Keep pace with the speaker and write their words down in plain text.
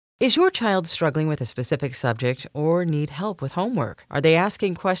Is your child struggling with a specific subject or need help with homework? Are they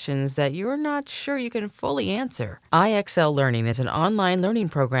asking questions that you're not sure you can fully answer? IXL Learning is an online learning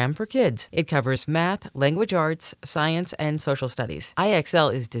program for kids. It covers math, language arts, science, and social studies.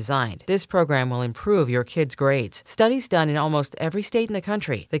 IXL is designed. This program will improve your kids' grades. Studies done in almost every state in the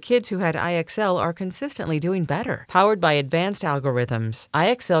country. The kids who had IXL are consistently doing better. Powered by advanced algorithms,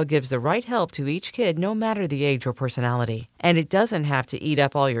 IXL gives the right help to each kid no matter the age or personality. And it doesn't have to eat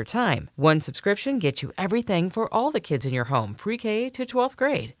up all your time. One subscription gets you everything for all the kids in your home, pre-K to 12th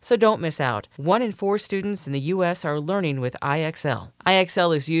grade. So don't miss out. 1 in 4 students in the U.S. are learning with IXL.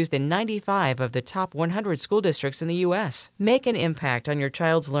 IXL is used in 95 of the top 100 school districts in the U.S. Make an impact on your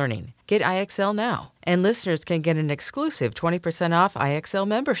child's learning. Get IXL now. And listeners can get an exclusive 20% off IXL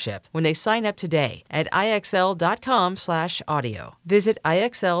membership when they sign up today at IXL.com/audio. Visit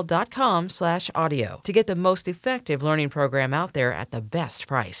IXL.com/audio to get the most effective learning program out there at the best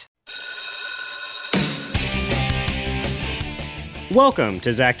price. Welcome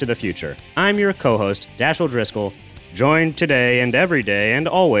to Zach to the Future. I'm your co-host, Dashiell Driscoll, joined today and every day and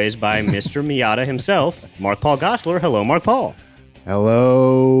always by Mr. Miata himself, Mark Paul Gosselaar. Hello, Mark Paul.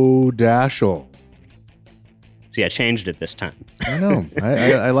 Hello, Dashiell. See, I changed it this time. I know.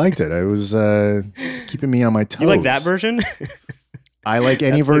 I liked it. I was keeping me on my toes. You like that version? I like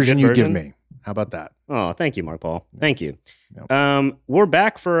any version you give me. How about that? Oh, thank you, Mark Paul. Thank you. Yep. We're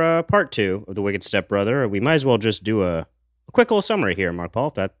back for part 2 of The Wicked Stepbrother. We might as well just do a quick little summary here, Mark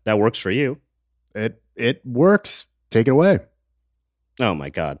Paul, if that works for you. It works. Take it away. Oh, my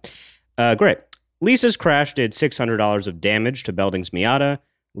God. Great. Lisa's crash did $600 of damage to Belding's Miata.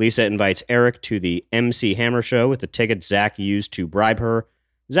 Lisa invites Eric to the MC Hammer show with the tickets Zach used to bribe her.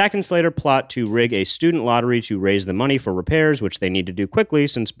 Zach and Slater plot to rig a student lottery to raise the money for repairs, which they need to do quickly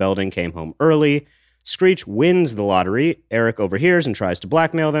since Belding came home early. Screech wins the lottery. Eric overhears and tries to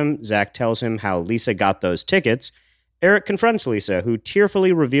blackmail them. Zach tells him how Lisa got those tickets. Eric confronts Lisa, who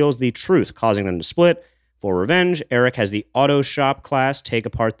tearfully reveals the truth, causing them to split. For revenge, Eric has the auto shop class take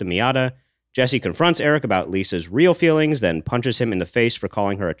apart the Miata. Jesse confronts Eric about Lisa's real feelings, then punches him in the face for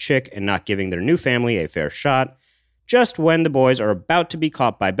calling her a chick and not giving their new family a fair shot. Just when the boys are about to be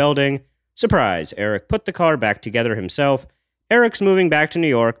caught by Belding, surprise, Eric put the car back together himself. Eric's moving back to New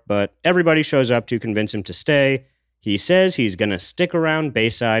York, but everybody shows up to convince him to stay. He says he's going to stick around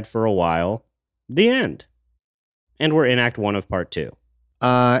Bayside for a while. The end. And we're in Act 1 of Part 2.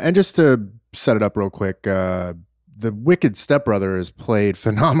 And just to set it up real quick, the Wicked Stepbrother is played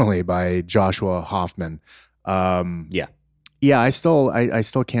phenomenally by Joshua Hoffman. Yeah, I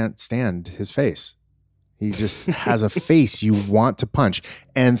still can't stand his face. He just has a face you want to punch.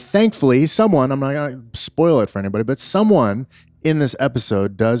 And thankfully, someone, I'm not going to spoil it for anybody, but someone in this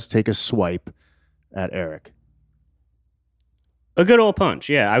episode does take a swipe at Eric. A good old punch.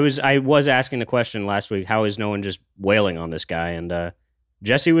 Yeah, I was asking the question last week, how is no one just wailing on this guy? And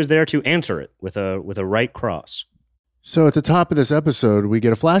Jesse was there to answer it with a right cross. So at the top of this episode, we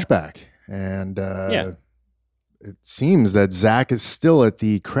get a flashback, and it seems that Zach is still at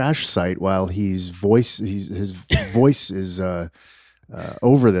the crash site while his voice is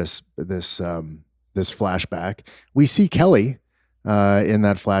over this flashback. We see Kelly in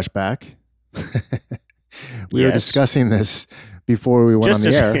that flashback. We were discussing this before we went on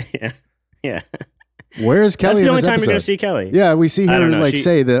the air. Yeah. Where is Kelly? That's the only time episode? you're going to see Kelly. Yeah, we see her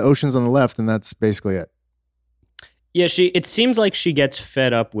say the ocean's on the left, and that's basically it. Yeah, it seems like she gets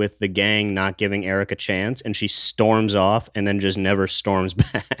fed up with the gang not giving Eric a chance, and she storms off and then just never storms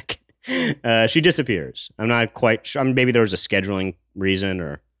back. She disappears. I'm not quite sure. Maybe there was a scheduling reason,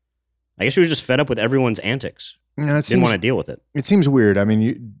 or I guess she was just fed up with everyone's antics. Didn't want to deal with it. It seems weird. I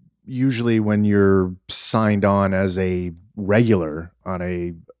mean, usually when you're signed on as a regular on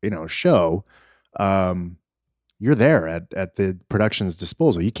a show, you're there at the production's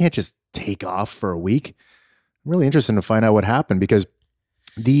disposal. You can't just take off for a week. I'm really interested to find out what happened, because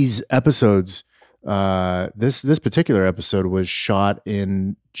these episodes, this particular episode was shot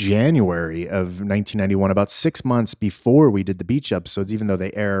in January of 1991, about 6 months before we did the beach episodes, even though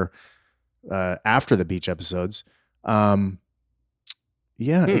they air after the beach episodes.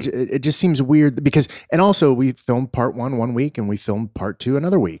 It just seems weird because, and also we filmed part 1 week and we filmed part 2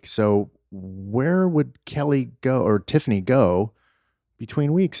 another week. So where would Kelly go or Tiffany go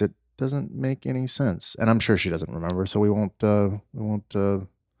between weeks? It doesn't make any sense, and I'm sure she doesn't remember. So we won't go down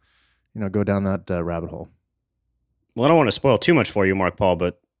that rabbit hole. Well, I don't want to spoil too much for you, Mark Paul,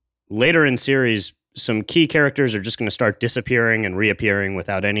 but later in series, some key characters are just going to start disappearing and reappearing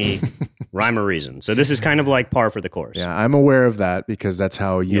without any Rhyme or reason. So this is kind of like par for the course. Yeah, I'm aware of that because that's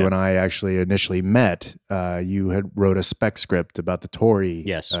how you Yeah. and I actually initially met. You had wrote a spec script about the Tory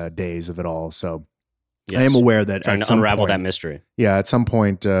Yes. days of it all. So Yes. I am aware that Trying at to some unravel that point- mystery. Yeah, at some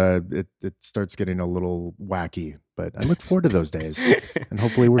point it starts getting a little wacky, but I look forward to those days, and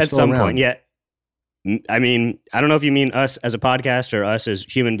hopefully we're At still some around. point, yeah. I mean, I don't know if you mean us as a podcast or us as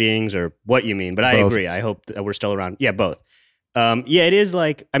human beings or what you mean, but I Both. agree. I hope that we're still around. Yeah, both. Yeah, it is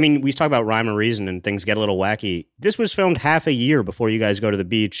like, I mean, we talk about rhyme or reason and things get a little wacky. This was filmed half a year before you guys go to the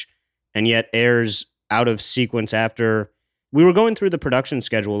beach and yet airs out of sequence after. We were going through the production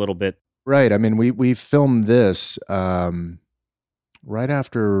schedule a little bit. Right. I mean, we filmed this right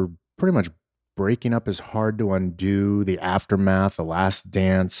after pretty much Breaking Up Is Hard to Undo, The Aftermath, The Last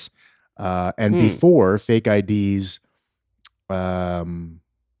Dance, and before Fake IDs,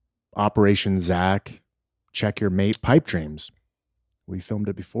 Operation Zach, Check Your Mate, Pipe Dreams. We filmed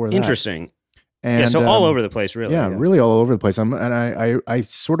it before that. Interesting. And, yeah, so all over the place, really. Yeah, really all over the place. I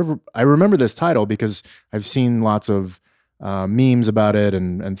sort of I remember this title because I've seen lots of memes about it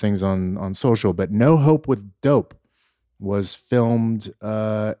and things on social. But No Hope with Dope was filmed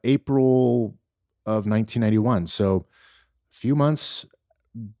April of 1991, so a few months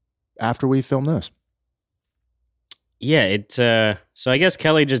after we filmed this. Yeah, it's so I guess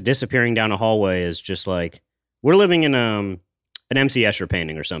Kelly just disappearing down a hallway is just like we're living in an MC Escher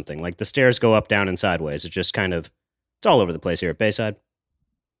painting or something. Like the stairs go up, down, and sideways. It's just kind of it's all over the place here at Bayside.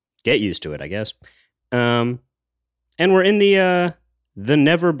 Get used to it, I guess. And we're in the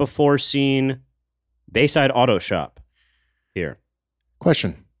never before seen Bayside Auto Shop here.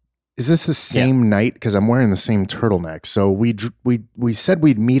 Question: is this the same night? Because I'm wearing the same turtleneck. So we said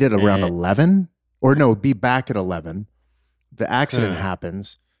we'd meet at around 11, or no, be back at 11. The accident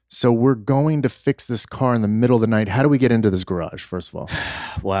happens. So we're going to fix this car in the middle of the night. How do we get into this garage? First of all,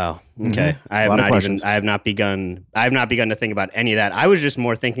 wow. Okay, I have not begun to think about any of that. I was just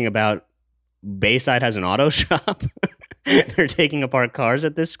more thinking about Bayside has an auto shop. They're taking apart cars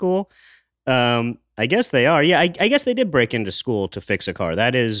at this school. I guess they are. Yeah, I guess they did break into school to fix a car.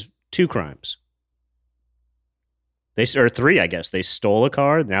 That is 2 crimes. Or 3, I guess. They stole a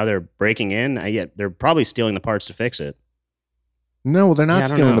car. Now they're breaking in. Yet they're probably stealing the parts to fix it. No, well, they're not I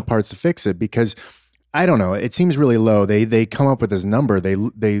don't stealing the know. parts to fix it because I don't know. It seems really low. They come up with this number. They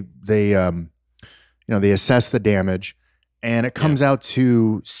assess the damage, and it comes out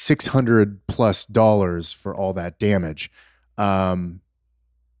to $600+ for all that damage. And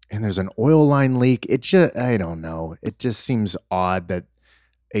there's an oil line leak. I don't know. It just seems odd that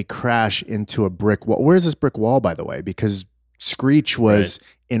a crash into a brick wall. Where's this brick wall, by the way? Because Screech was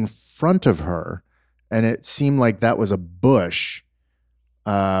in front of her, and it seemed like that was a bush.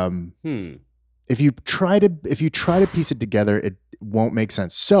 If you try to piece it together, it won't make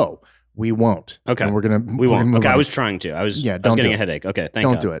sense. So we won't. Okay. And we won't. move Okay, on. I was trying to. I was don't getting do a it. headache. Okay, thank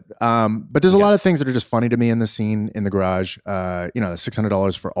Don't God. do it. But there's a lot of things that are just funny to me in the scene in the garage. The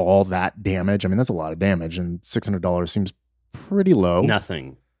 $600 for all that damage. I mean, that's a lot of damage, and $600 seems pretty low.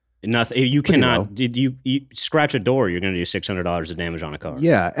 Nothing. You Pretty cannot. low. Did you scratch a door? You're going to do $600 of damage on a car.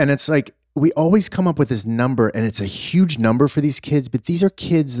 Yeah, and it's like we always come up with this number, and it's a huge number for these kids. But these are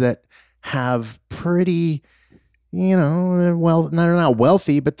kids that have pretty, they're not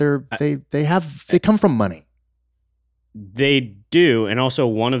wealthy, but they come from money. They do, and also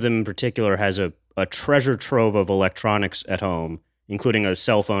one of them in particular has a treasure trove of electronics at home, including a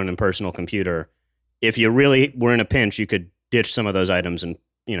cell phone and personal computer. If you really were in a pinch, you could ditch some of those items and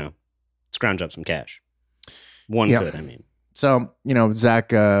scrounge up some cash. One could, I mean. So,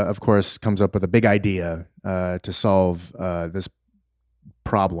 Zach, of course, comes up with a big idea to solve this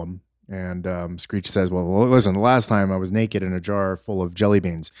problem. And Screech says, well, listen, the last time I was naked in a jar full of jelly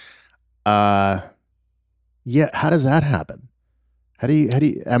beans. How does that happen? How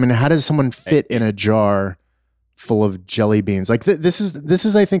does someone fit in a jar full of jelly beans? Like this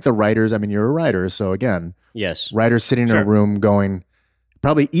is, I think the writers, I mean, you're a writer. So again, yes, writers sitting in a room going,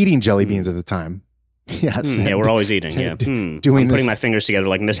 probably eating jelly beans at the time. Yes. Yeah, we're always eating. Yeah. I'm putting my fingers together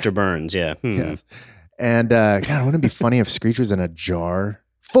like Mr. Burns. Yeah. Yes. And God, wouldn't it be funny if Screech was in a jar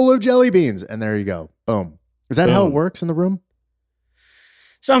full of jelly beans? And there you go. Boom. Is that how it works in the room?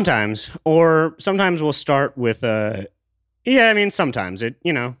 Sometimes. Or sometimes we'll start with sometimes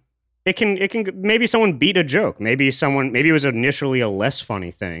it can maybe someone beat a joke. Maybe it was initially a less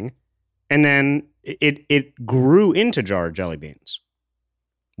funny thing. And then it grew into jar of jelly beans.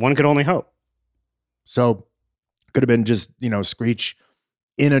 One could only hope. So could have been just, Screech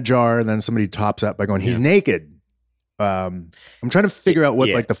in a jar, and then somebody tops up by going, he's naked. I'm trying to figure out what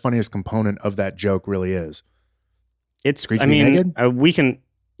like the funniest component of that joke really is. It's, Screech I being mean, naked? we can,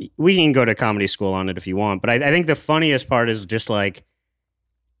 we can go to comedy school on it if you want, but I think the funniest part is just like,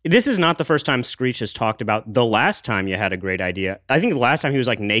 this is not the first time Screech has talked about the last time you had a great idea. I think the last time he was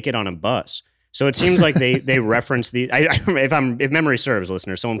like naked on a bus. So it seems like they reference the. If memory serves,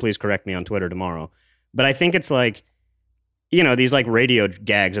 listeners, someone please correct me on Twitter tomorrow. But I think it's like, these like radio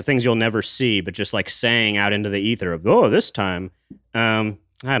gags of things you'll never see, but just like saying out into the ether of, oh, this time. I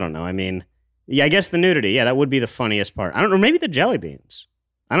don't know. I mean, yeah, I guess the nudity. Yeah, that would be the funniest part. I don't know. Maybe the jelly beans.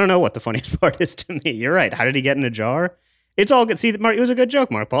 I don't know what the funniest part is to me. You're right. How did he get in a jar? It's all good. See, Mark, it was a good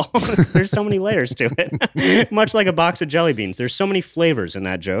joke, Mark Paul. There's so many layers to it. Much like a box of jelly beans. There's so many flavors in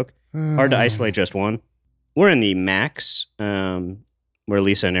that joke. Hard to isolate just one. We're in the Max, where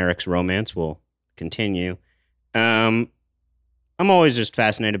Lisa and Eric's romance will continue. I'm always just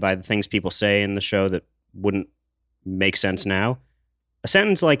fascinated by the things people say in the show that wouldn't make sense now. A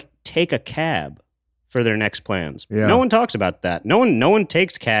sentence like, take a cab for their next plans. Yeah. No one talks about that. No one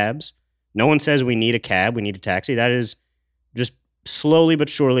takes cabs. No one says we need a cab, we need a taxi. That is just slowly but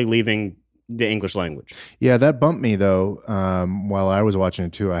surely leaving the English language. Yeah, that bumped me though. While I was watching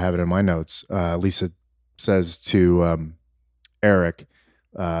it too, I have it in my notes. Lisa says to Eric,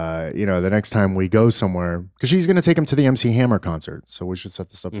 the next time we go somewhere, because she's going to take him to the MC Hammer concert, so we should set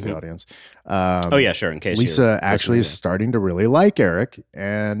this up for the audience. Oh yeah, sure. In case Lisa actually is starting to really like Eric,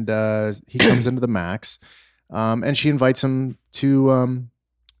 and he comes into the Max, and she invites him to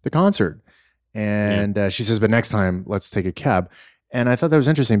the concert. And she says, but next time, let's take a cab. And I thought that was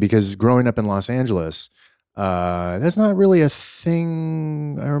interesting because growing up in Los Angeles, that's not really a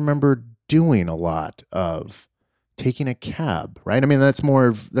thing I remember doing a lot of, taking a cab, right? I mean, that's more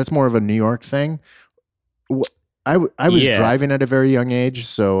of a New York thing. I was driving at a very young age,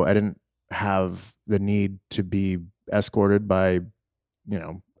 so I didn't have the need to be escorted by,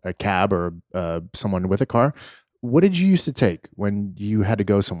 a cab or someone with a car. What did you used to take when you had to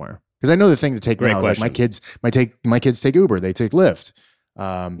go somewhere? Because I know the thing to take now is like my kids take Uber, they take Lyft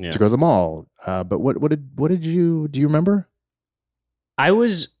to go to the mall. But what did you do? You remember?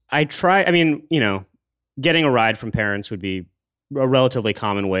 Getting a ride from parents would be a relatively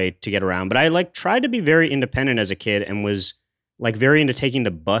common way to get around. But I tried to be very independent as a kid and was very into taking the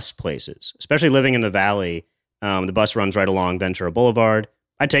bus places, especially living in the Valley. The bus runs right along Ventura Boulevard.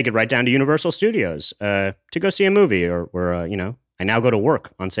 I'd take it right down to Universal Studios to go see a movie or I now go to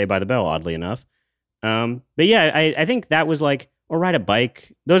work on Saved by the Bell, oddly enough. But yeah, I think that was or ride a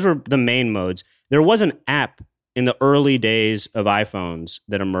bike. Those were the main modes. There was an app in the early days of iPhones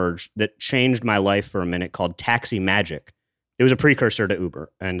that emerged that changed my life for a minute called Taxi Magic. It was a precursor to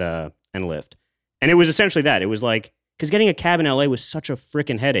Uber and Lyft. And it was essentially that. It was because getting a cab in LA was such a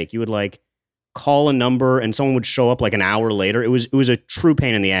freaking headache. You would call a number and someone would show up an hour later. It was a true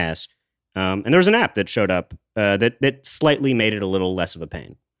pain in the ass. And there was an app that showed up that slightly made it a little less of a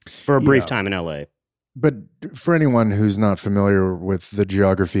pain for a brief time in LA. But for anyone who's not familiar with the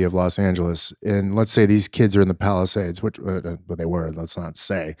geography of Los Angeles, and let's say these kids are in the Palisades, which they were, let's not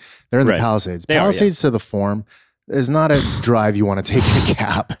say. They're in the Palisades. Palisades to the Forum is not a drive you want to take in a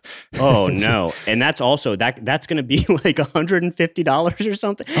cab. Oh, no. And that's also, that's going to be $150 or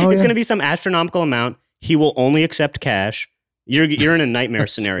something. It's going to be some astronomical amount. He will only accept cash. You're in a nightmare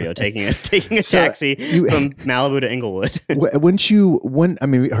scenario taking a taxi from Malibu to Inglewood.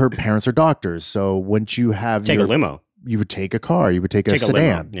 Her parents are doctors, so wouldn't you have a limo? You would take a car. You would take a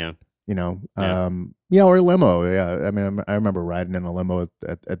sedan. Limo, or a limo. Yeah, I mean, I remember riding in a limo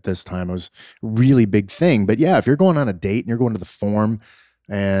at this time. It was a really big thing. But yeah, if you're going on a date and you're going to the Forum,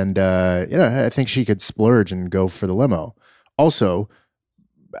 and I think she could splurge and go for the limo. Also,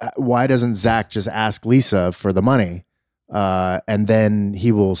 why doesn't Zach just ask Lisa for the money? And then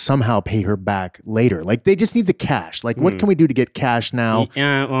he will somehow pay her back later. They just need the cash. What can we do to get cash now?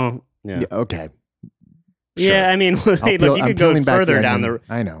 Yeah. Okay. Sure. Yeah, I mean, look, you could go further down the.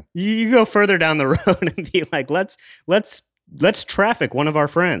 I know. You go further down the road and be let's traffic one of our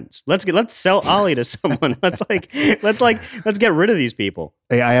friends. Let's sell Ollie to someone. Let's get rid of these people.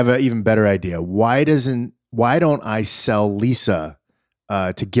 Hey, I have an even better idea. Why don't I sell Lisa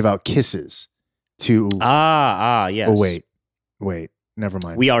to give out kisses? Yes. Oh, wait. Never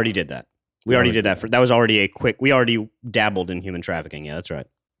mind. We already did that. We already did that. That was already we already dabbled in human trafficking. Yeah, that's right.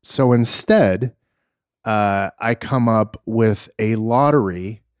 So instead, I come up with a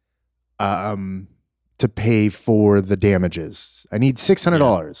lottery to pay for the damages. I need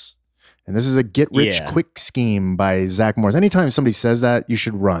 $600. And this is a get-rich-quick scheme by Zach Morris. Anytime somebody says that, you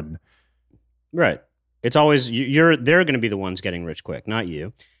should run. Right. It's always, they're going to be the ones getting rich quick, not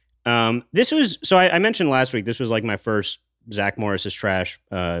you. This was, so I mentioned last week, this was my first Zach Morris's Trash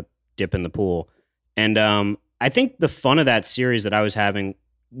dip in the pool. And I think the fun of that series that I was having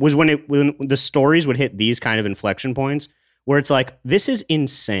was when the stories would hit these kind of inflection points where it's like, this is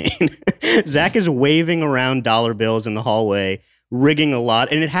insane. Zach is waving around dollar bills in the hallway, rigging a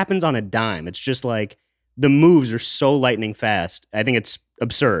lot, and it happens on a dime. It's just like the moves are so lightning fast. I think it's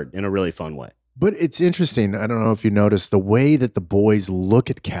absurd in a really fun way. But it's interesting. I don't know if you noticed the way that the boys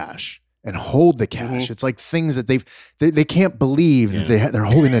look at cash and hold the cash. It's like things that they can't believe that they're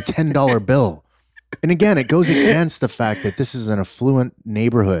holding a $10 bill. And again, it goes against the fact that this is an affluent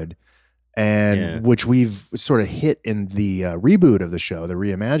neighborhood, and which we've sort of hit in the reboot of the show, the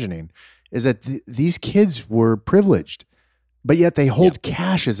reimagining, is that these kids were privileged, but yet they hold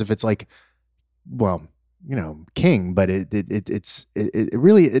cash as if it's like, well, king, but it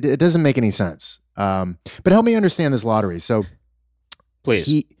really doesn't make any sense. But help me understand this lottery. So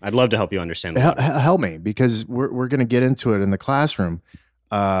please, I'd love to help you understand. Help me, because we're going to get into it in the classroom.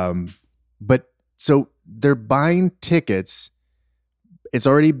 But so they're buying tickets. It's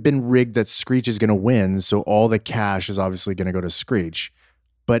already been rigged that Screech is going to win, so all the cash is obviously going to go to Screech.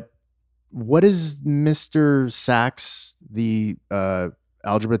 But what is Mr. Sachs, the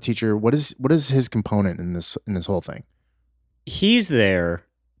algebra teacher? What is his component in this whole thing? He's there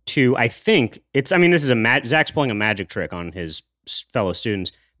to, I think it's. I mean, this is Zach's pulling a magic trick on his fellow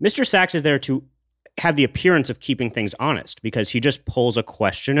students. Mr. Sachs is there to have the appearance of keeping things honest, because he just pulls a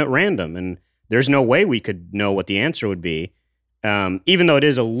question at random, and there's no way we could know what the answer would be. Even though it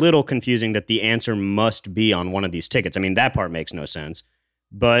is a little confusing that the answer must be on one of these tickets. I mean, that part makes no sense.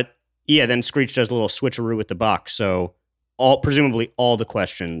 But yeah, then Screech does a little switcheroo with the box. So presumably all the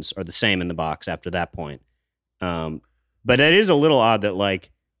questions are the same in the box after that point. But it is a little odd that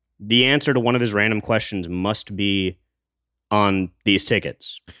like the answer to one of his random questions must be on these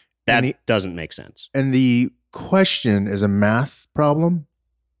tickets. That doesn't make sense. And the question is a math problem?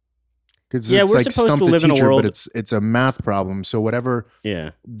 Yeah, we're like supposed to live in a world, but it's a math problem. So whatever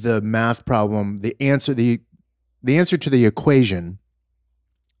the math problem, the answer to the equation,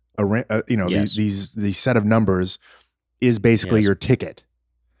 these set of numbers is basically your ticket.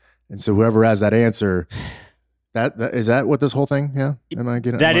 And so whoever has that answer, that is that what this whole thing? Yeah, am I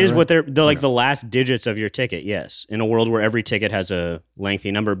getting that? Is right? What they're like the last digits of your ticket? Yes, in a world where every ticket has a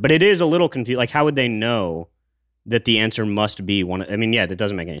lengthy number, but it is a little confusing. Like, how would they know that the answer must be one? I mean, that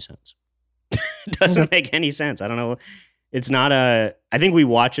doesn't make any sense. It doesn't make any sense. I don't know. It's not I think we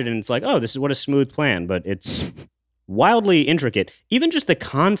watch it and it's like, oh, this is what a smooth plan, but it's wildly intricate. Even just the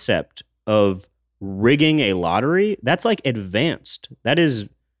concept of rigging a lottery, that's like advanced. That is,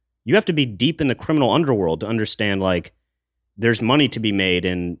 you have to be deep in the criminal underworld to understand like there's money to be made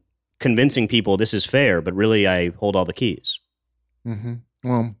in convincing people this is fair, but really I hold all the keys.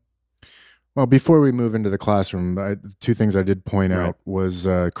 Mm-hmm. Well, before we move into the classroom, two things I did point out was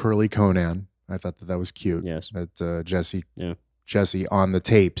Curly Conan. I thought that was cute. Yes. That Jesse on the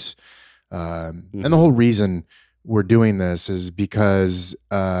tapes. And the whole reason we're doing this is because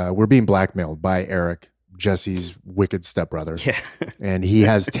we're being blackmailed by Eric, Jesse's wicked stepbrother. Yeah. And he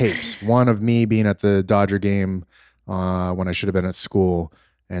has tapes. One of me being at the Dodger game when I should have been at school,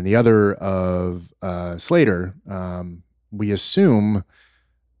 and the other of Slater. We assume...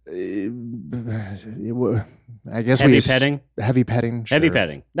 I guess heavy petting. Heavy petting. Sure. Heavy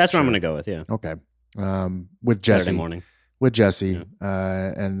petting. That's what I'm going to go with. Yeah. Okay. With Jesse. Saturday morning. With Jesse.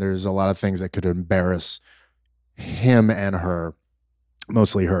 And there's a lot of things that could embarrass him and her,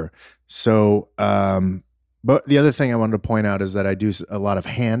 mostly her. So, but the other thing I wanted to point out is that I do a lot of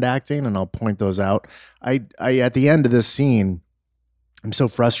hand acting, and I'll point those out. I at the end of this scene, I'm so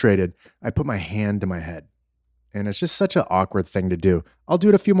frustrated. I put my hand to my head. And it's just such an awkward thing to do. I'll do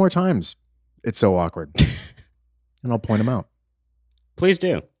it a few more times. It's so awkward. And I'll point them out. Please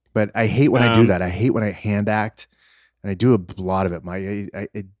do. But I hate when I do that. I hate when I hand act. And I do a lot of it. I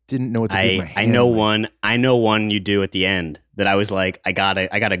didn't know what to do with my hand. I know one you do at the end that I was like, I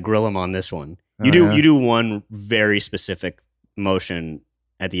gotta grill him on this one. You do one very specific motion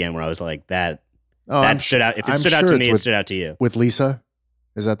at the end where I was like, that stood out. If it stood out to me, it stood out to you. With Lisa?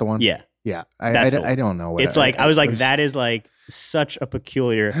 Is that the one? Yeah. Yeah, I don't know. It's like I was like, that is like such a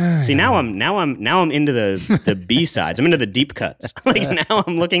peculiar. See, now I'm into the B sides. I'm into the deep cuts. Like now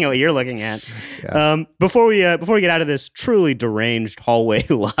I'm looking at what you're looking at. Yeah. Before we get out of this truly deranged hallway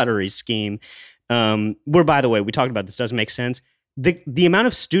lottery scheme, where by the way we talked about this doesn't make sense. The amount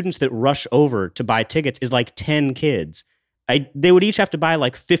of students that rush over to buy tickets is like 10 kids. They would each have to buy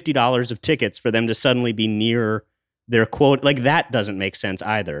like $50 of tickets for them to suddenly be near their quote. Like that doesn't make sense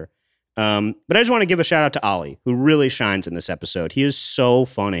either. But I just want to give a shout out to Ollie, who really shines in this episode. He is so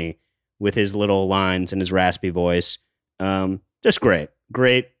funny with his little lines and his raspy voice. Just great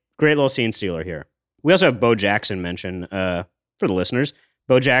little scene stealer here. We also have Bo Jackson mention for the listeners.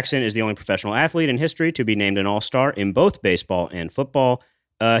 Bo Jackson is the only professional athlete in history to be named an all-star in both baseball and football.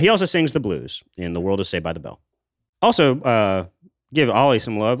 He also sings the blues in The World is Saved by the Bell. Also, give Ollie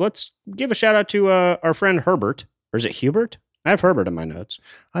some love. Let's give a shout out to our friend Herbert. Or is it Hubert? I have Herbert in my notes.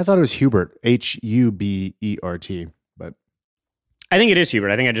 I thought it was Hubert, Hubert, but I think it is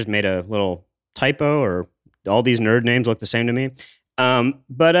Hubert. I think I just made a little typo, or all these nerd names look the same to me.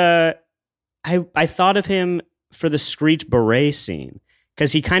 But I thought of him for the Screech Beret scene,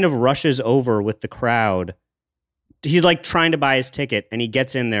 because he kind of rushes over with the crowd. He's like trying to buy his ticket, and he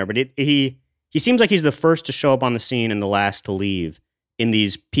gets in there, but he seems like he's the first to show up on the scene and the last to leave in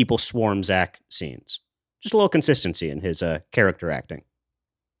these people swarm Zach scenes. Just a little consistency in his character acting.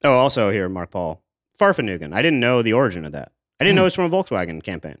 Oh, also here, Mark Paul. Farfanugan. I didn't know the origin of that. I didn't know it was from a Volkswagen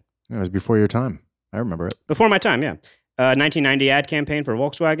campaign. It was before your time. I remember it. Before my time, yeah. 1990 ad campaign for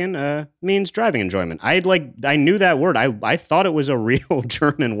Volkswagen means driving enjoyment. I knew that word. I thought it was a real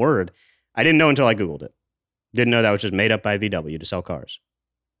German word. I didn't know until I Googled it. Didn't know that was just made up by VW to sell cars.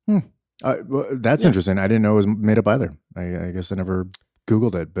 Well, that's interesting. I didn't know it was made up either. I guess I never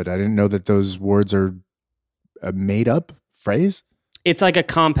Googled it, but I didn't know that those words are a made up phrase. It's like a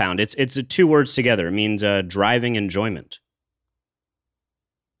compound. It's two words together. It means driving enjoyment.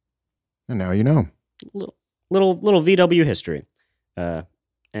 And now you know. Little VW history.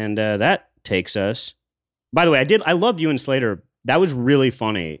 And that takes us. By the way, I loved you and Slater. That was really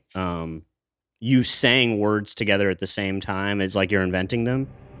funny. You saying words together at the same time as like you're inventing them.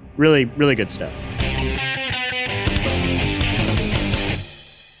 Really, really good stuff.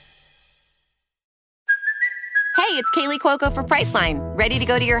 Hey, it's Kaylee Cuoco for Priceline. Ready to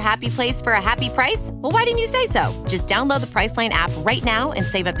go to your happy place for a happy price? Well, why didn't you say so? Just download the Priceline app right now and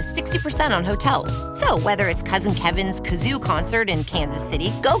save up to 60% on hotels. So whether it's Cousin Kevin's Kazoo Concert in Kansas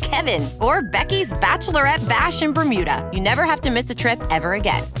City, go Kevin, or Becky's Bachelorette Bash in Bermuda, you never have to miss a trip ever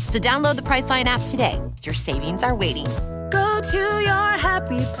again. So download the Priceline app today. Your savings are waiting. Go to your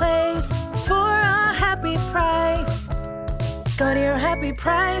happy place for a happy price. Go to your happy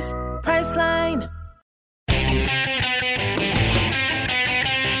price, Priceline.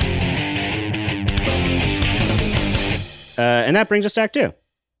 And that brings us to Act 2.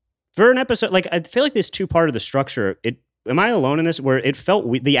 For an episode, like I feel like this two-part of the structure. Am I alone in this? Where it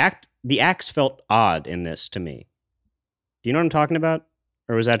felt the acts felt odd in this to me. Do you know what I'm talking about,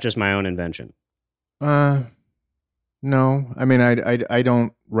 or was that just my own invention? No. I mean, I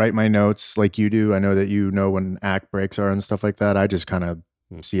don't write my notes like you do. I know that you know when act breaks are and stuff like that. I just kind of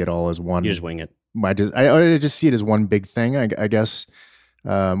see it all as one. You just wing it. I just see it as one big thing. I guess.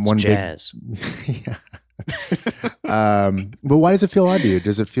 One jazz. Big, yeah. But why does it feel odd to you?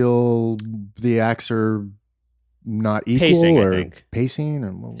 Does it feel the acts are not equal, pacing, or I think. Pacing?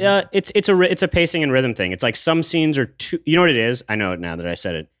 Or Yeah, it's a pacing and rhythm thing. It's like some scenes are too. You know what it is? I know it now that I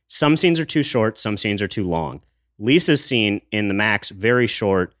said it. Some scenes are too short. Some scenes are too long. Lisa's scene in the Max very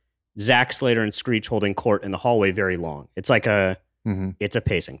short. Zach, Slater, and Screech holding court in the hallway very long. It's like it's a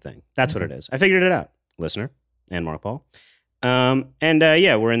pacing thing. That's what it is. I figured it out, listener and Mark Paul.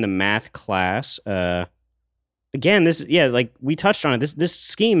 We're in the math class. Again, like we touched on it. This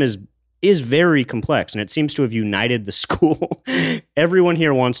scheme is very complex, and it seems to have united the school. Everyone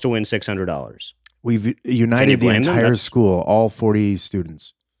here wants to win $600. We've united the entire school, all 40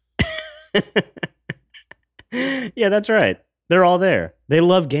 students. Yeah, that's right. They're all there. They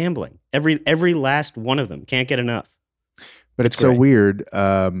love gambling. Every last one of them can't get enough. But it's so weird.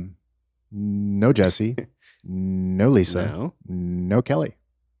 No Jesse, no Lisa, no Kelly.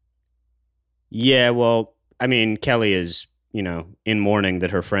 Yeah, well, I mean, Kelly is, in mourning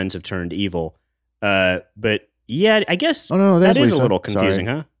that her friends have turned evil. But yeah, I guess that is Lisa. A little confusing,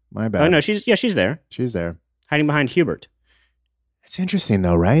 huh? My bad. Oh no, she's there. She's there. Hiding behind Hubert. It's interesting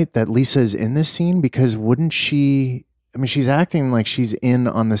though, right? That Lisa is in this scene, because wouldn't she, I mean, she's acting like she's in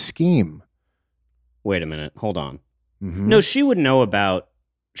on the scheme. Wait a minute. Hold on. Mm-hmm. No, she would know.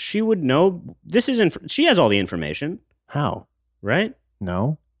 She has all the information. How? Right?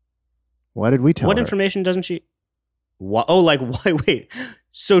 No. Why did we tell her? What information doesn't she? Why, wait.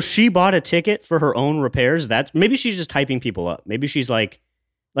 So she bought a ticket for her own repairs? Maybe she's just hyping people up. Maybe she's like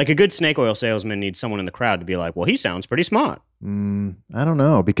a good snake oil salesman needs someone in the crowd to be like, well, he sounds pretty smart. I don't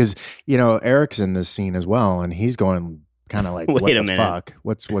know, because, Eric's in this scene as well, and he's going kind of like, Wait what a the minute. fuck?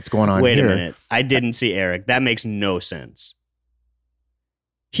 What's going on Wait here? a minute. I didn't see Eric. That makes no sense.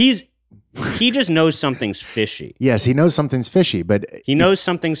 He just knows something's fishy. Yes, he knows something's fishy, but he knows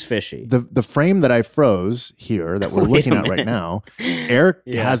something's fishy. The frame that I froze here that we're looking at right now, Eric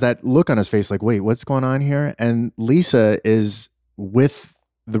has that look on his face like, wait, what's going on here? And Lisa is with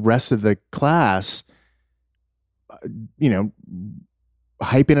the rest of the class,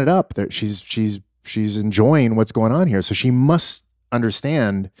 hyping it up. That she's enjoying what's going on here. So she must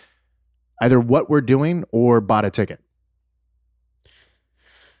understand either what we're doing or bought a ticket.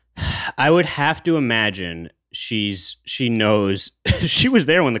 I would have to imagine she knows she was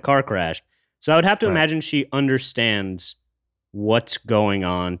there when the car crashed. So I would have to imagine she understands what's going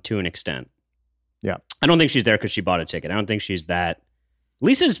on to an extent. Yeah. I don't think she's there because she bought a ticket. I don't think she's that.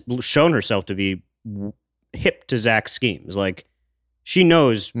 Lisa's shown herself to be hip to Zach's schemes. Like, she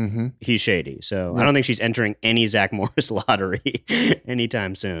knows he's shady. So I don't think she's entering any Zach Morris lottery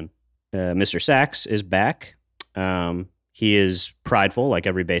anytime soon. Mr. Sachs is back. He is prideful, like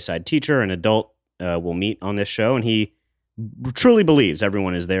every Bayside teacher and adult will meet on this show, and he truly believes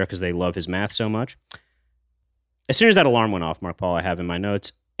everyone is there because they love his math so much. As soon as that alarm went off, Mark Paul, I have in my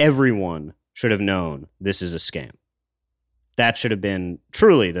notes, everyone should have known this is a scam. That should have been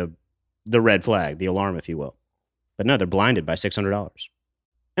truly the red flag, the alarm, if you will. But no, they're blinded by $600.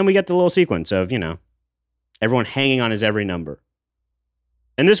 And we get the little sequence of, everyone hanging on his every number.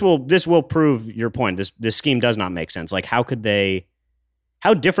 And this will prove your point. This scheme does not make sense. Like, how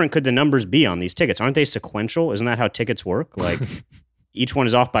different could the numbers be on these tickets? Aren't they sequential? Isn't that how tickets work? Like, each one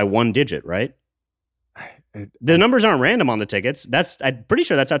is off by one digit, right? The numbers aren't random on the tickets. I'm pretty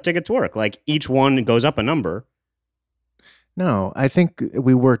sure that's how tickets work. Like, each one goes up a number. No, I think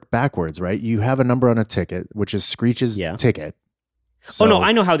we worked backwards, right? You have a number on a ticket, which is Screech's ticket. So, no,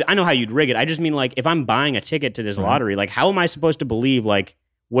 I know how you'd rig it. I just mean, like, if I'm buying a ticket to this lottery, like, how am I supposed to believe, like,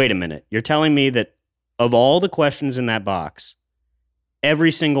 wait a minute, you're telling me that of all the questions in that box,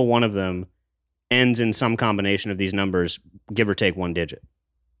 every single one of them ends in some combination of these numbers, give or take one digit,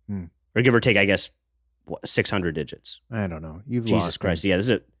 or give or take, I guess, 600 digits. I don't know. You've Jesus lost Christ. me. Yeah, this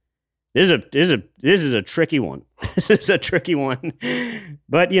is a tricky one. This is a tricky one.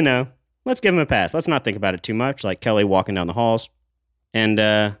 But, let's give him a pass. Let's not think about it too much. Like Kelly walking down the halls. And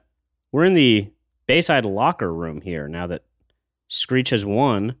we're in the Bayside locker room here now that Screech has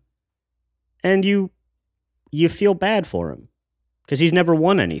won. And you feel bad for him because he's never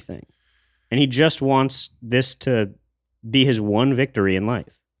won anything. And he just wants this to be his one victory in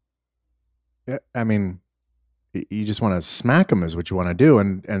life. I mean, you just want to smack him is what you want to do.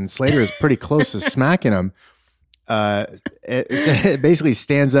 And Slater is pretty close to smacking him. It basically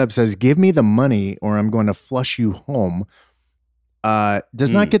stands up, says, give me the money or I'm going to flush you home.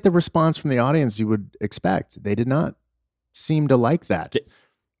 Does not get the response from the audience you would expect. They did not seem to like that.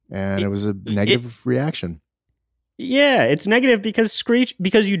 And it was a negative reaction. Yeah, it's negative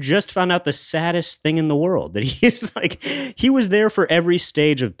because you just found out the saddest thing in the world, that he was there for every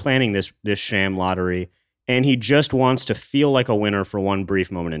stage of planning this sham lottery, and he just wants to feel like a winner for one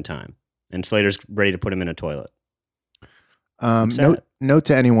brief moment in time. And Slater's ready to put him in a toilet. Note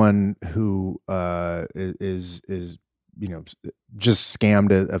to anyone who is just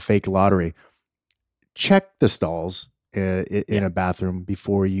scammed a fake lottery. Check the stalls in a bathroom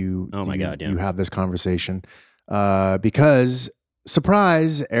before you have this conversation. Because,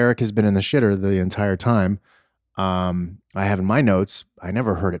 surprise, Eric has been in the shitter the entire time. I have in my notes, I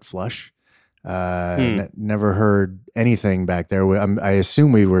never heard it flush. Never heard anything back there. I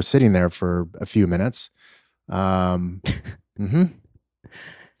assume we were sitting there for a few minutes. Hey,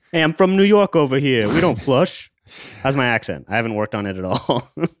 I'm from New York over here. We don't flush. How's my accent? I haven't worked on it at all.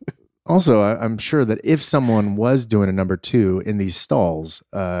 Also, I'm sure that if someone was doing a number 2 in these stalls,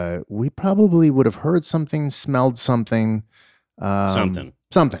 we probably would have heard something, smelled something. Something.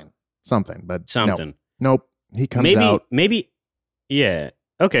 But something. Nope. He comes out. Maybe. Yeah.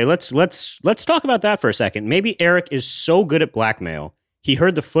 Okay. Let's talk about that for a second. Maybe Eric is so good at blackmail, he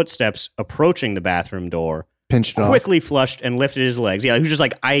heard the footsteps approaching the bathroom door, pinched it quickly flushed and lifted his legs. Yeah. He was just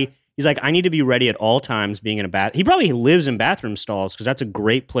like, He's like, I need to be ready at all times being in a bath. He probably lives in bathroom stalls because that's a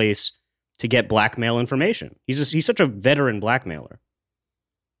great place to get blackmail information. He's such a veteran blackmailer.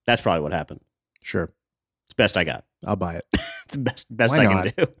 That's probably what happened. Sure. It's best I got. I'll buy it. It's the best I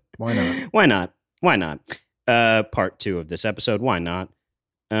can do. Why not? Why not? Part 2 of this episode. Why not?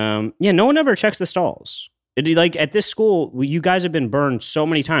 No one ever checks the stalls. Like at this school, you guys have been burned so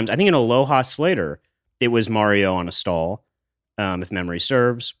many times. I think in Aloha Slater, it was Mario on a stall. If memory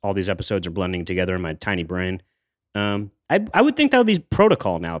serves, all these episodes are blending together in my tiny brain. I would think that would be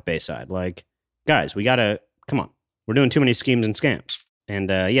protocol now at Bayside. Like, guys, we gotta come on. We're doing too many schemes and scams. And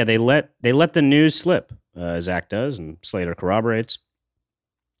they let the news slip. Zach does, and Slater corroborates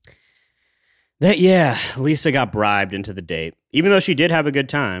that. Yeah, Lisa got bribed into the date, even though she did have a good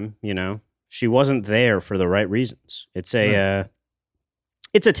time. She wasn't there for the right reasons. It's a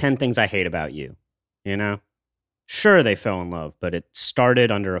 10 things I hate about you. Sure, they fell in love, but it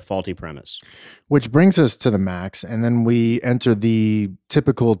started under a faulty premise. Which brings us to the max, and then we enter the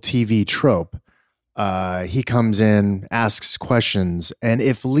typical TV trope. He comes in, asks questions, and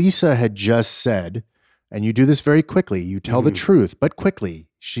if Lisa had just said, and you do this very quickly, you tell the truth, but quickly.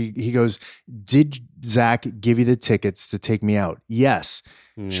 He goes, "Did Zach give you the tickets to take me out?" Yes.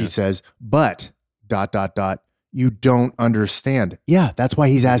 She says, "But ... you don't understand." Yeah, that's why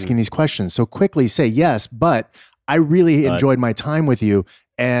he's asking these questions. So quickly say, "Yes, but I really enjoyed my time with you,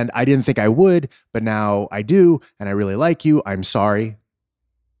 and I didn't think I would, but now I do, and I really like you. I'm sorry."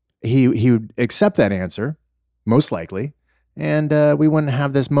 He would accept that answer, most likely, and we wouldn't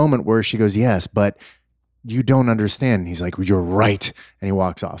have this moment where she goes, "Yes, but you don't understand." And he's like, "You're right," and he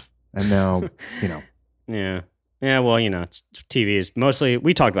walks off. And now, Yeah. Yeah, well, TV is mostly,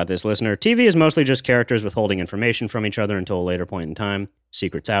 we talked about this, listener. TV is mostly just characters withholding information from each other until a later point in time.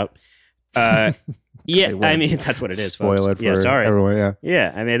 Secrets out. Yeah, I mean, that's what it is, Spoil folks. it for everyone, yeah.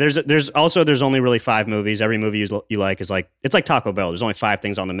 Yeah, I mean, there's only really 5 movies. Every movie you like is like, it's like Taco Bell. There's only 5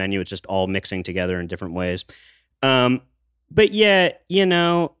 things on the menu. It's just all mixing together in different ways. But yeah,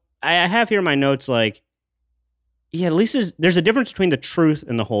 I have here in my notes, like, yeah, there's a difference between the truth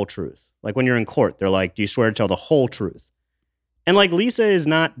and the whole truth. Like when you're in court, they're like, "Do you swear to tell the whole truth?" And like Lisa is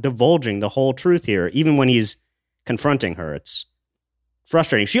not divulging the whole truth here, even when he's confronting her. It's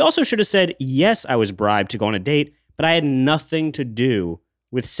frustrating. She also should have said, "Yes, I was bribed to go on a date, but I had nothing to do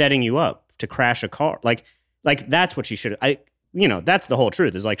with setting you up to crash a car." Like that's what she should have. That's the whole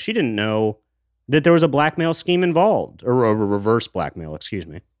truth. Is like she didn't know that there was a blackmail scheme involved, or a reverse blackmail, excuse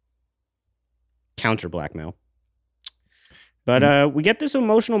me. Counter blackmail. But we get this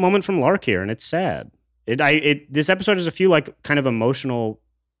emotional moment from Lark here, and it's sad. This episode has a few like kind of emotional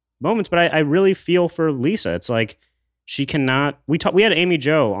moments, but I really feel for Lisa. It's like she cannot. We had Amy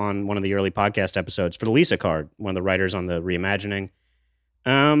Jo on one of the early podcast episodes for the Lisa card, one of the writers on the Reimagining,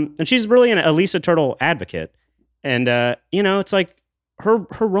 and she's really a Lisa Turtle advocate. And it's like her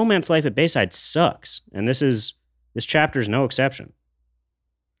romance life at Bayside sucks, and this chapter is no exception.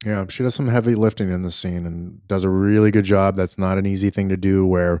 Yeah, she does some heavy lifting in the scene and does a really good job. That's not an easy thing to do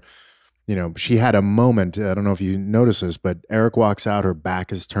where, she had a moment. I don't know if you notice this, but Eric walks out, her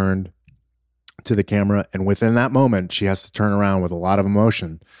back is turned to the camera. And within that moment, she has to turn around with a lot of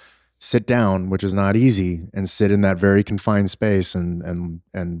emotion, sit down, which is not easy, and sit in that very confined space and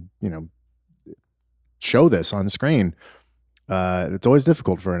show this on screen. It's always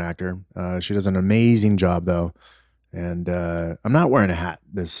difficult for an actor. She does an amazing job though. And I'm not wearing a hat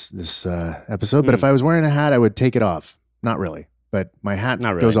this episode, but if I was wearing a hat, I would take it off. Not really, but my hat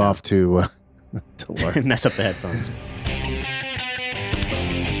goes off to Lark. Mess up the headphones.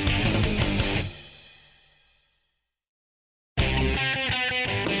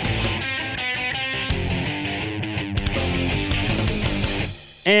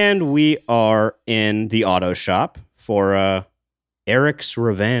 And we are in the auto shop for Eric's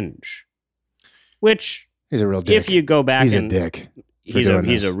Revenge, which... He's a real dick. If you go back, he's a dick. He's a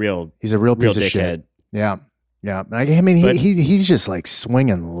real piece of dickhead. Shit. Yeah. I mean, he's just like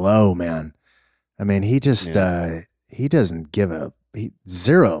swinging low, man. I mean, he just he doesn't give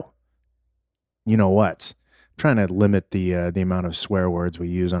zero. You know what? I'm trying to limit the amount of swear words we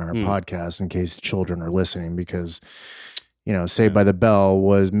use on our podcast in case children are listening, because Saved by the Bell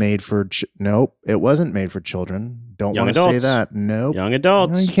was made for nope, it wasn't made for children. Don't want to say that. Nope. Young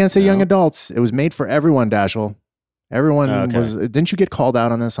adults. No, you can't say young adults. It was made for everyone, Dashel. Everyone was. Didn't you get called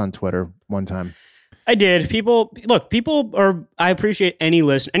out on this on Twitter one time? I did. People are. I appreciate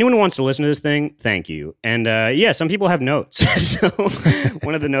anyone who wants to listen to this thing. Thank you. And some people have notes. So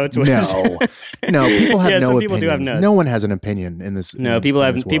one of the notes was no. People have no some opinions. People do have notes. No one has an opinion in this. No, people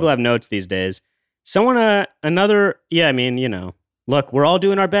have notes these days. Someone another. Yeah, I mean, look, we're all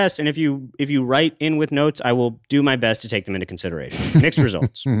doing our best, and if you write in with notes, I will do my best to take them into consideration. Mixed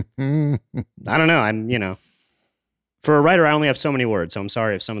results. I don't know. I'm for a writer, I only have so many words, so I'm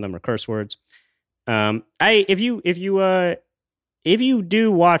sorry if some of them are curse words. If you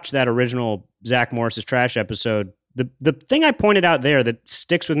do watch that original Zach Morris's Trash episode, the thing I pointed out there that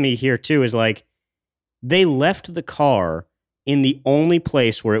sticks with me here too is like they left the car in the only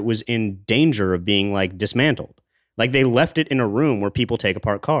place where it was in danger of being like dismantled. Like they left it in a room where people take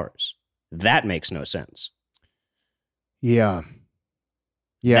apart cars. That makes no sense. Yeah.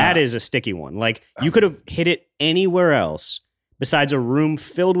 That is a sticky one. Like you could have hid it anywhere else besides a room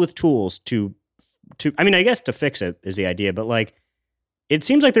filled with tools to I mean, I guess to fix it is the idea, but like it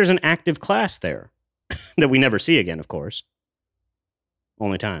seems like there's an active class there that we never see again, of course.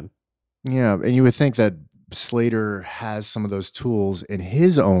 Only time. Yeah, and you would think that Slater has some of those tools in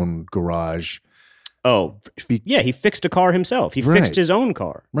his own garage. Yeah, he fixed a car himself. He fixed Right. his own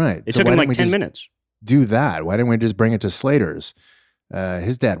car. Right. It So took why him didn't like we 10 just minutes. do that? Why didn't we just bring it to Slater's?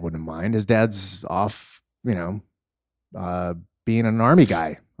 His dad wouldn't mind. His dad's off, being an army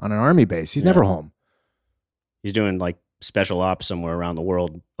guy on an army base. He's never home. He's doing like special ops somewhere around the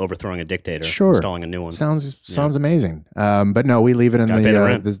world, overthrowing a dictator, Sure. installing a new one. Sounds amazing. But no, we leave it in Gotta pay the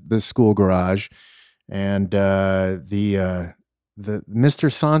rent. the school garage, and the Mr.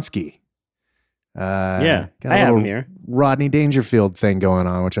 Sonsky. Yeah, got I a have little him here. Rodney Dangerfield thing going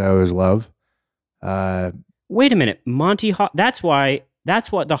on, which I always love. Wait a minute, that's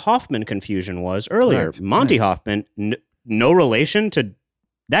what the Hoffman confusion was earlier. Correct. Monty Right. Hoffman, no relation to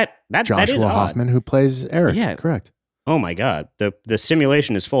that. That Joshua is odd. Hoffman, who plays Eric. Yeah. Correct. Oh my God, the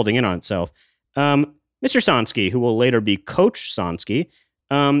simulation is folding in on itself. Mr. Sonsky, who will later be Coach Sonsky,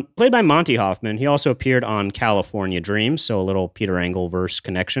 played by Monty Hoffman. He also appeared on California Dreams, so a little Peter Engelverse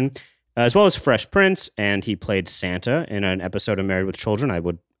connection, as well as Fresh Prince, and he played Santa in an episode of Married with Children, I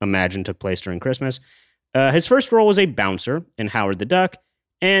would imagine took place during Christmas. His first role was a bouncer in Howard the Duck,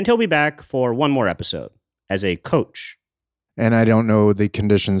 and he'll be back for one more episode as a coach. And I don't know the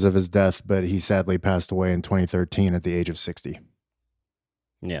conditions of his death, but he sadly passed away in 2013 at the age of 60.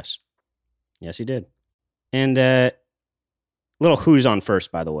 Yes. Yes, he did. And little who's on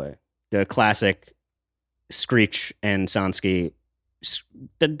first, by the way. The classic Screech and Sonsky.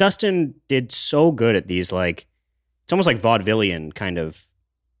 Dustin did so good at these, like, it's almost like vaudevillian kind of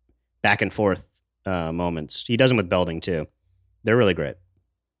back and forth moments. He does them with Belding, too. They're really great.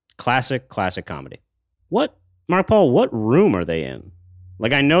 Classic comedy. Mark Paul, what room are they in?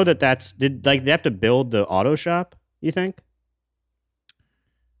 Like, I know they have to build the auto shop, you think?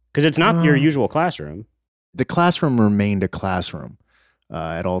 Because it's not your usual classroom. The classroom remained a classroom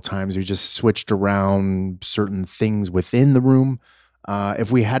at all times. We just switched around certain things within the room.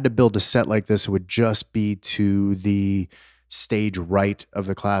 If we had to build a set like this, it would just be to the stage right of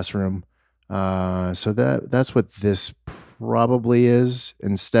the classroom. So that's what this probably is.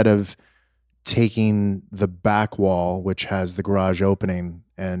 Instead of taking the back wall, which has the garage opening,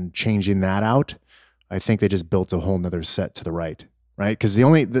 and changing that out, I think they just built a whole nother set to the right. Right, because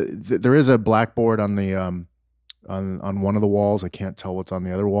there is a blackboard on the on one of the walls. I can't tell what's on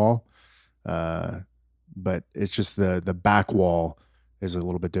the other wall, but it's just the back wall is a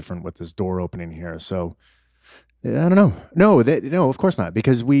little bit different with this door opening here. So I don't know. No, of course not,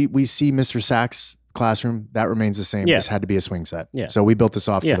 because we see Mr. Sack's classroom that remains the same. Yeah. This had to be a swing set. Yeah. So we built this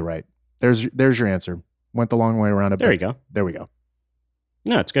off Yeah. to the right. There's your answer. Went the long way around it. There but you go. There we go.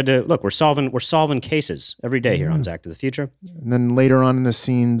 No, it's good to look. We're solving cases every day here on Zach to the Future. And then later on in the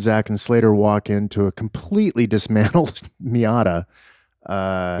scene, Zach and Slater walk into a completely dismantled Miata.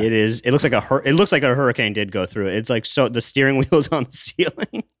 It looks like a hurricane did go through it. It's like, so the steering wheel's on the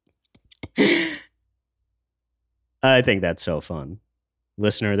ceiling. I think that's so fun.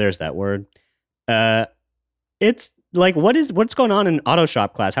 Listener, there's that word. It's like, what's going on in auto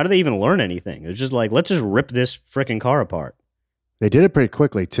shop class? How do they even learn anything? It's just like, let's just rip this freaking car apart. They did it pretty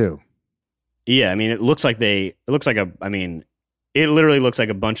quickly too. Yeah, I mean, it literally looks like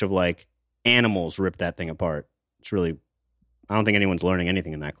a bunch of like animals ripped that thing apart. It's really, I don't think anyone's learning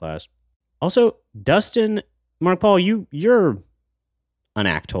anything in that class. Also, Dustin, Mark Paul, you're an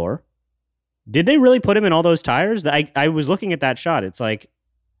actor. Did they really put him in all those tires? I was looking at that shot. It's like,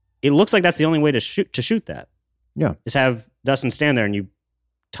 it looks like that's the only way to shoot that. Yeah. Is have Dustin stand there and you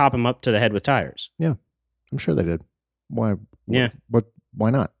top him up to the head with tires. Yeah, I'm sure they did. Why? Yeah. Why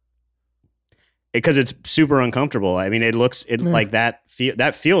not? Because it's super uncomfortable. I mean, like that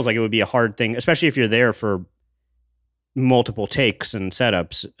feels like it would be a hard thing, especially if you're there for multiple takes and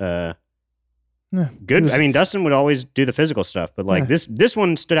setups. Good. I mean, Dustin would always do the physical stuff, but like this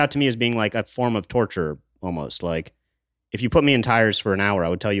one stood out to me as being like a form of torture almost. Like, if you put me in tires for an hour, I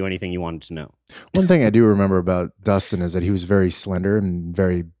would tell you anything you wanted to know. One thing I do remember about Dustin is that he was very slender and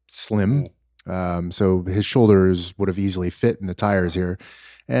very slim. So his shoulders would have easily fit in the tires here.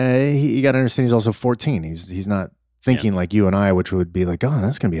 You got to understand he's also 14. He's not thinking like you and I, which would be like, oh,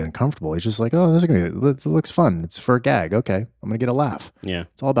 that's going to be uncomfortable. He's just like, oh, this is going to it looks fun. It's for a gag. Okay, I'm going to get a laugh. Yeah.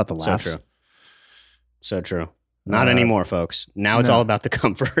 It's all about the laughs. So true. Not anymore, folks. Now it's all about the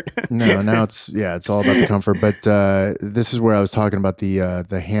comfort. No, now it's all about the comfort. But this is where I was talking about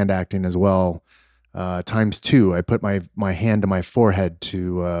the hand acting as well. Times two. I put my hand to my forehead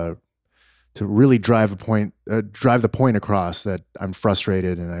to really drive the point across that I'm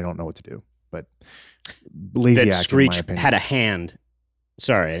frustrated and I don't know what to do. But lazy that acting, Screech in my opinion. had a hand.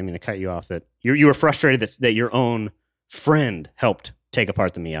 Sorry, I didn't mean to cut you off. That you were frustrated that your own friend helped take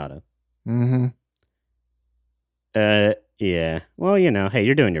apart the Miata. Mm-hmm. Yeah. Well, hey,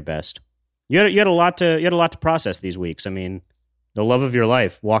 you're doing your best. You had a lot to process these weeks. I mean, the love of your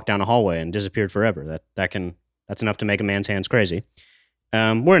life walked down a hallway and disappeared forever. That's enough to make a man's hands crazy.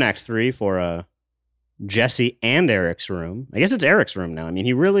 We're in Act 3 for Jesse and Eric's room. I guess it's Eric's room now. I mean,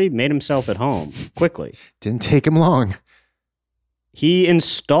 he really made himself at home quickly. Didn't take him long. He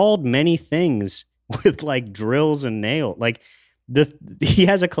installed many things with like drills and nails. Like he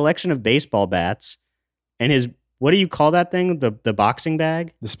has a collection of baseball bats and his, what do you call that thing? The boxing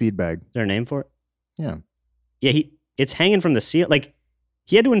bag? The speed bag. Is there a name for it? Yeah. Yeah, it's hanging from the ceiling. Like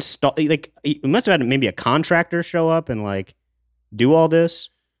he had to install, like he must have had maybe a contractor show up and like do all this.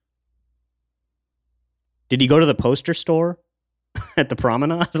 Did he go to the poster store at the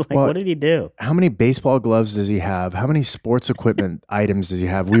promenade? Like, well, what did he do? How many baseball gloves does he have? How many sports equipment items does he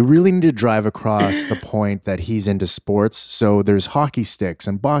have? We really need to drive across the point that he's into sports. So there's hockey sticks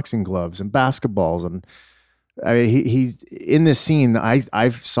and boxing gloves and basketballs. And I mean, he's in this scene. I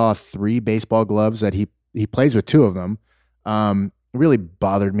saw 3 baseball gloves that he plays with 2 of them. It really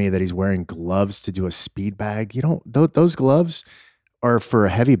bothered me that he's wearing gloves to do a speed bag. You don't, those gloves are for a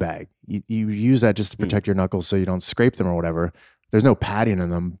heavy bag. You use that just to protect your knuckles so you don't scrape them or whatever. There's no padding in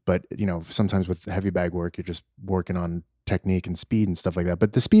them, but sometimes with heavy bag work, you're just working on technique and speed and stuff like that.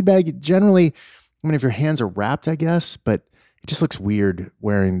 But the speed bag generally, I mean, if your hands are wrapped, I guess, but it just looks weird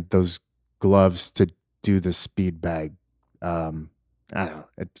wearing those gloves to do the speed bag. I don't know.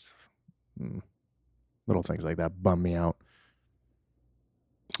 Little things like that bum me out.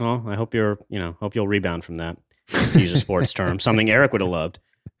 Well, I hope you'll rebound from that. To use a sports term, something Eric would have loved.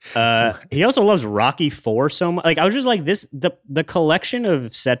 He also loves Rocky IV so much. Like I was just like this, the collection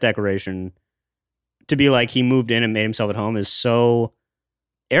of set decoration to be like he moved in and made himself at home is so.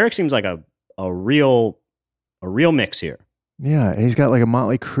 Eric seems like a real mix here. Yeah, and he's got like a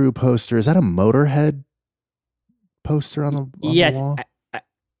Motley Crue poster. Is that a Motorhead poster on the wall?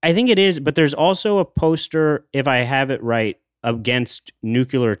 I think it is, but there's also a poster, if I have it right, against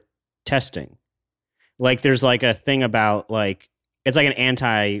nuclear testing. Like there's like a thing about like it's like an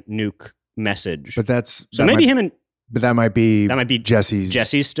anti-nuke message. But that might be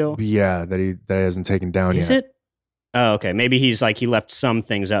Jesse's still. Yeah, that he hasn't taken down yet. Is it? Oh, okay. Maybe he's like he left some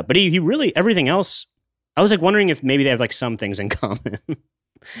things up, but he really everything else. I was like wondering if maybe they have like some things in common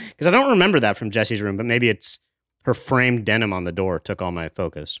because I don't remember that from Jesse's room, but maybe it's her framed denim on the door took all my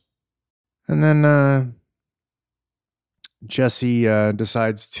focus. And then Jesse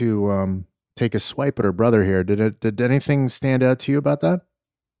decides to take a swipe at her brother here. Did anything stand out to you about that?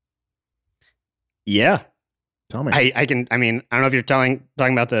 Yeah. Tell me. I don't know if you're talking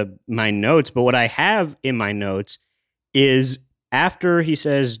about my notes, but what I have in my notes is after he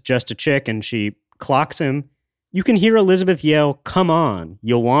says just a chick and she clocks him, you can hear Elizabeth yell, "Come on,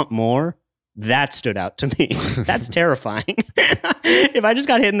 you'll want more." That stood out to me. That's terrifying. If I just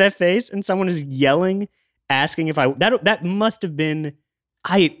got hit in that face and someone is yelling, asking if that must have been,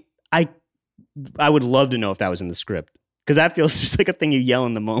 I would love to know if that was in the script because that feels just like a thing you yell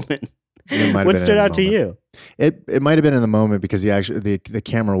in the moment. What stood out to you? It might have been in the moment because the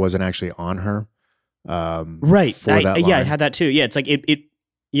camera wasn't actually on her. Right. I had that too. Yeah. It's like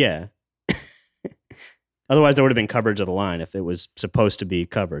yeah. Otherwise there would have been coverage of the line if it was supposed to be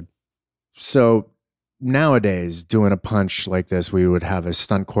covered. So nowadays, doing a punch like this, we would have a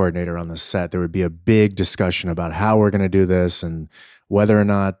stunt coordinator on the set. There would be a big discussion about how we're going to do this and whether or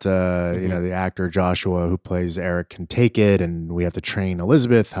not the actor Joshua who plays Eric can take it, and we have to train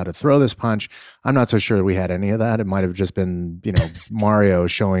Elizabeth how to throw this punch. I'm not so sure we had any of that. It might have just been Mario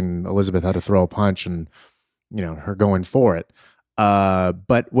showing Elizabeth how to throw a punch and her going for it.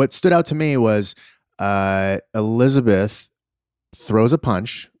 But what stood out to me was Elizabeth throws a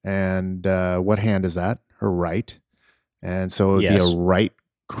punch, and what hand is that? Her right. And so it would be a right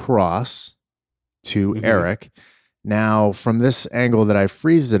cross to Eric. Now, from this angle that I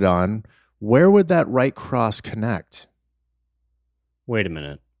freezed it on, where would that right cross connect? Wait a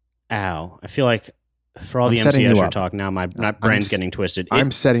minute. Ow. I feel like for all the MCS talk now, my brain's getting twisted.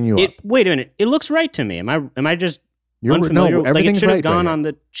 I'm setting you up. Wait a minute. It looks right to me. Am I just unfamiliar? No, everything's it should have right gone right on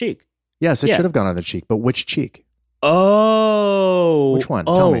the cheek. Yes, it should have gone on the cheek. But which cheek? Oh. Which one?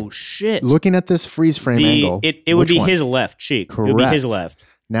 Tell me. Oh, shit. Looking at this freeze frame angle. It would be his left cheek. Correct. It would be his left.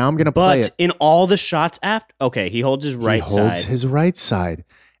 Now I'm going to play it. But in all the shots after, okay, he holds his right side. He holds his right side.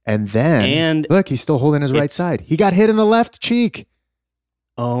 And then, look, he's still holding his right side. He got hit in the left cheek.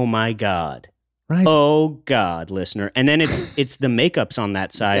 Oh, my God. Right. Oh, God, listener. And then it's the makeups on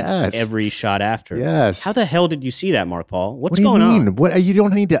that side every shot after. Yes. How the hell did you see that, Mark Paul? What's what do going you mean? on? What, you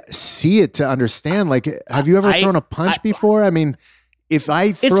don't need to see it to understand. Like, have you ever thrown a punch before? I mean, if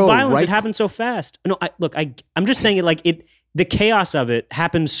I throw it's violence. right, it happens so fast. No, I'm just saying it like it. the chaos of it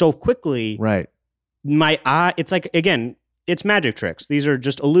happens so quickly. Right. My eye, it's like, again, it's magic tricks. These are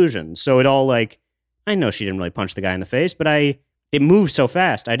just illusions. So it all like, I know she didn't really punch the guy in the face, but it moved so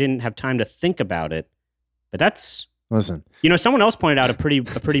fast. I didn't have time to think about it. But that's, Listen, someone else pointed out a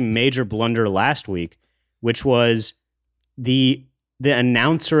pretty major blunder last week, which was the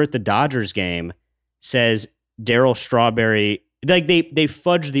announcer at the Dodgers game says Darryl Strawberry, like they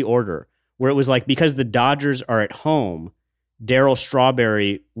fudged the order where it was like, because the Dodgers are at home, Darryl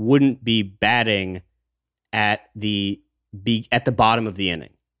Strawberry wouldn't be batting at the bottom of the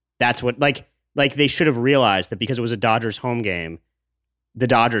inning. That's what, like they should have realized that because it was a Dodgers home game, the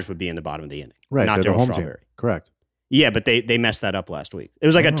Dodgers would be in the bottom of the inning, right? not They're the Darryl home Strawberry. team. Correct. Yeah, but they messed that up last week. It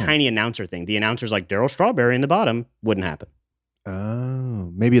was like a tiny announcer thing. The announcer's like, Darryl Strawberry in the bottom. Wouldn't happen.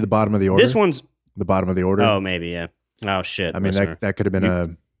 Oh, maybe the bottom of the order. This one's the bottom of the order. Oh, maybe, yeah. Oh shit. I mean, that could have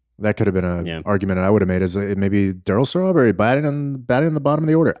been Yeah. argument that I would have made, is maybe Darryl Strawberry batting in the bottom of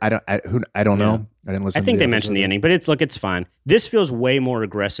the order. I don't know. I didn't listen. I think to they mentioned the inning, but it's fine. This feels way more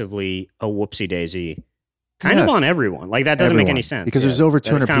aggressively a whoopsie daisy, kind of on everyone. Like that doesn't make any sense because there's over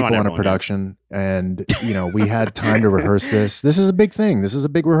 200 people on a production, and we had time to rehearse this. This is a big thing. This is a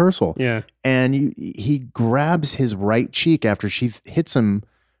big rehearsal. Yeah, and he grabs his right cheek after she hits him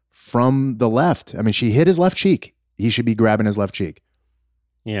from the left. I mean, she hit his left cheek. He should be grabbing his left cheek.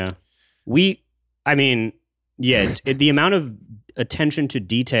 Yeah, the amount of attention to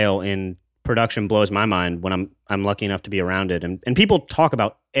detail in production blows my mind when I'm lucky enough to be around it, and people talk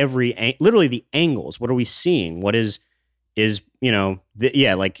about literally the angles. What are we seeing? What is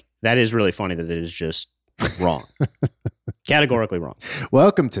like that is really funny that it is just wrong, categorically wrong.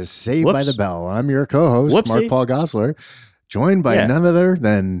 Welcome to Saved by the Bell. I'm your co-host, Mark Paul Gosselaar, joined by none other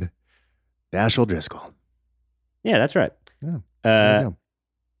than Dash O'Driscoll. Yeah, that's right. Yeah.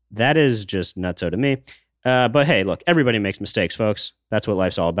 That is just nutso to me. But hey, look, everybody makes mistakes, folks. That's what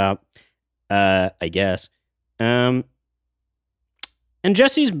life's all about. I guess. And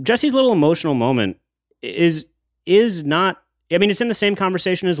Jesse's little emotional moment is not, I mean, it's in the same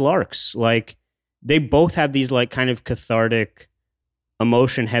conversation as Lark's. Like, they both have these like kind of cathartic,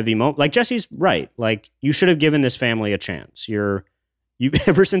 emotion heavy moments. Like, Jesse's right. Like, you should have given this family a chance. You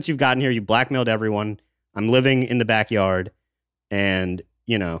ever since you've gotten here, you blackmailed everyone. I'm living in the backyard, and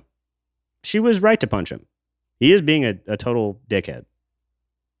she was right to punch him. He is being a total dickhead,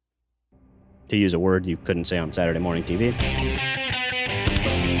 to use a word you couldn't say on Saturday morning TV.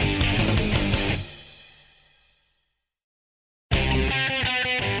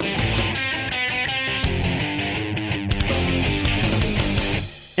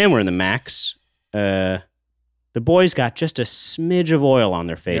 And we're in the max. The boys got just a smidge of oil on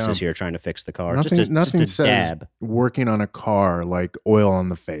their faces here trying to fix the car. Nothing just a says dab. Working on a car like oil on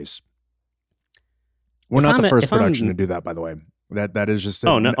the face. We're not the first production to do that, by the way. That is just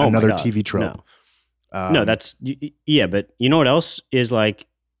another TV trope. No, that's but you know what else is like?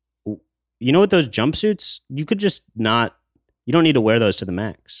 You know what, those jumpsuits? You could just not. You don't need to wear those to the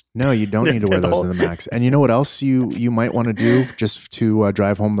max. No, you don't need to wear those to the max. And you know what else you might want to do, just to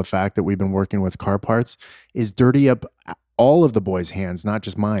drive home the fact that we've been working with car parts, is dirty up all of the boys' hands, not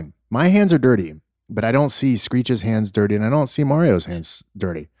just mine. My hands are dirty, but I don't see Screech's hands dirty, and I don't see Mario's hands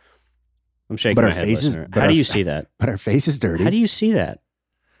dirty. I'm shaking my head, listener. How do you see that? But our face is dirty. How do you see that?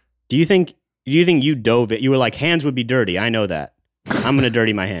 Do you think you dove it? You were like, hands would be dirty. I know that. I'm going to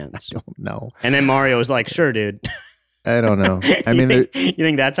dirty my hands. I don't know. And then Mario was like, sure, dude. I don't know. I mean, you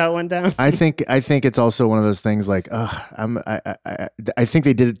think that's how it went down? I think it's also one of those things like, I think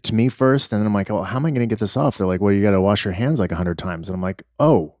they did it to me first, and then I'm like, well, how am I going to get this off? They're like, well, you got to wash your hands like 100 times, and I'm like,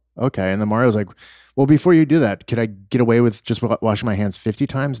 oh, okay. And then Mario's like, well, before you do that, could I get away with just washing my hands 50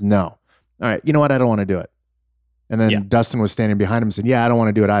 times? No. All right. You know what? I don't want to do it. And then Dustin was standing behind him and said, yeah, I don't want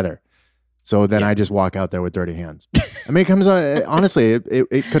to do it either. So then I just walk out there with dirty hands. I mean, it comes honestly,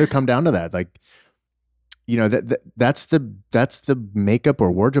 it could have come down to that. Like, that's the makeup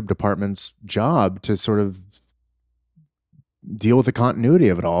or wardrobe department's job to sort of deal with the continuity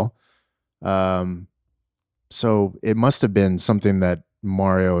of it all. So it must have been something that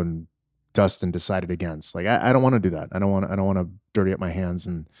Mario and Dustin decided against. Like, I don't want to do that. I don't want to dirty up my hands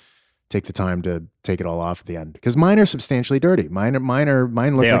and take the time to take it all off at the end, because mine are substantially dirty. Mine look like I've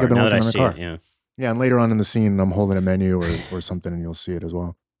been working on the car. Yeah, and later on in the scene, I'm holding a menu or something, and you'll see it as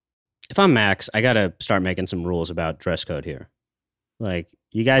well. If I'm Max, I got to start making some rules about dress code here. Like,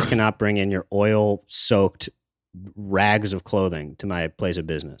 you guys cannot bring in your oil-soaked rags of clothing to my place of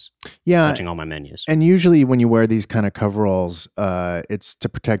business. Yeah. Touching all my menus. And usually when you wear these kind of coveralls, it's to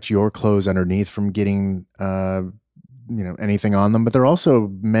protect your clothes underneath from getting, anything on them. But they're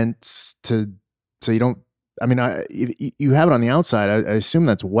also meant to, so you don't I mean, if you have it on the outside. I assume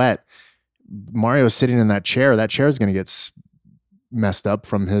that's wet. Mario's sitting in that chair. That chair is going to get messed up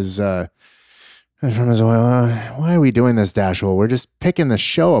from his oil. Why are we doing this, Dashwell? We're just picking the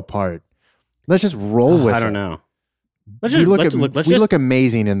show apart. Let's just roll with it. I don't know. We look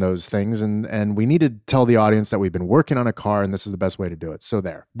amazing in those things, and we need to tell the audience that we've been working on a car, and this is the best way to do it. So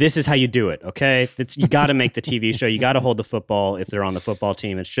there. This is how you do it, okay? You got to make the TV show. You got to hold the football if they're on the football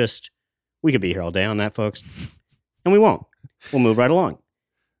team. It's just, we could be here all day on that, folks. And we won't. We'll move right along.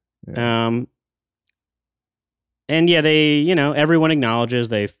 Yeah. And yeah, everyone acknowledges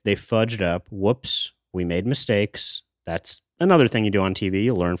they fudged up. Whoops, we made mistakes. That's another thing you do on TV.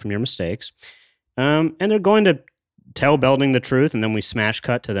 You learn from your mistakes. And they're going to tell Belding the truth, and then we smash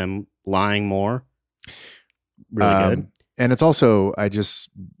cut to them lying more. Really good. And it's also,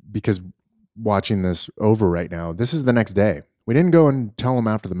 because watching this over right now, this is the next day. We didn't go and tell them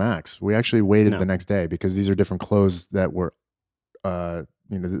after the max. We actually waited the next day because these are different clothes that were,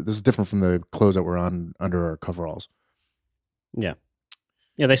 this is different from the clothes that were on under our coveralls. Yeah.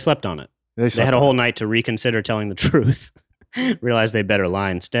 Yeah, they slept on it. They had a whole night to reconsider telling the truth. Realized they better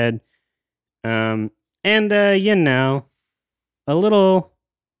lie instead. A little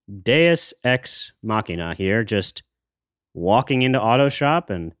Deus Ex Machina here, just walking into Auto Shop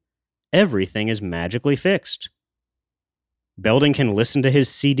and everything is magically fixed. Belding can listen to his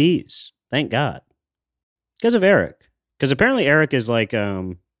CDs. Thank God. Because of Eric. Because apparently Eric is like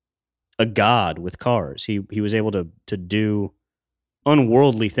a god with cars. He was able to do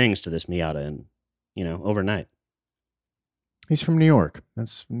unworldly things to this Miata and, overnight. He's from New York.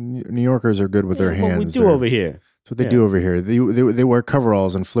 New Yorkers are good with their hands. What we do over here. That's what they do over here. They wear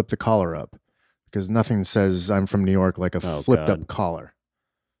coveralls and flip the collar up because nothing says I'm from New York like a flipped up collar.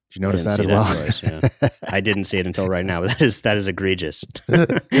 Did you notice that as well? Yeah. I didn't see it until right now, but that is egregious.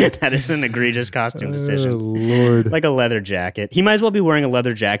 That is an egregious costume decision. Oh, Lord. Like a leather jacket. He might as well be wearing a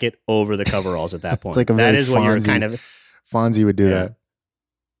leather jacket over the coveralls at that point. It's like that is what you're kind of... Fonzie would do that.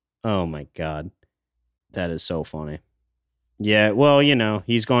 Oh, my God. That is so funny. Yeah, well,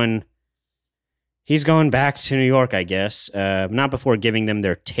 he's going back to New York, I guess. Not before giving them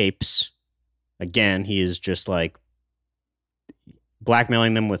their tapes. Again, he is just like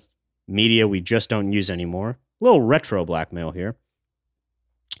blackmailing them with media we just don't use anymore. A little retro blackmail here.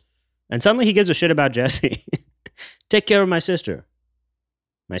 And suddenly he gives a shit about Jesse. Take care of my sister.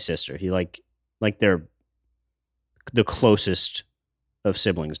 My sister. He like they're the closest of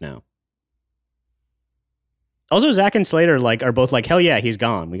siblings now. Also, Zach and Slater are both like, hell yeah, he's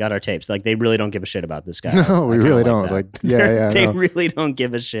gone. We got our tapes. Like, they really don't give a shit about this guy. No, we really don't. They really don't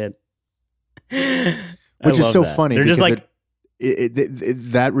give a shit. Which is so funny. They're just like,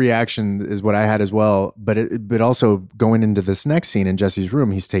 that reaction is what I had as well. But also going into this next scene in Jesse's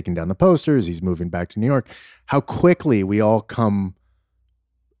room, he's taking down the posters. He's moving back to New York. How quickly we all come.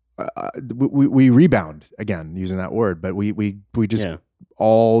 We rebound again, using that word, but we just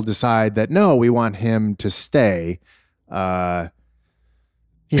all decide that no, we want him to stay. So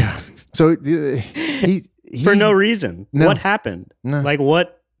he for no reason. No. What happened? No. Like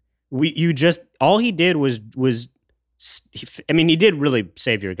what all he did was he did really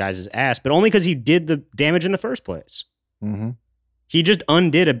save your guys' ass, but only because he did the damage in the first place. Mm-hmm. He just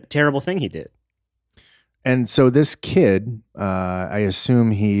undid a terrible thing he did. And so this kid, I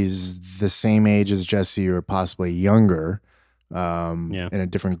assume he's the same age as Jesse or possibly younger, in a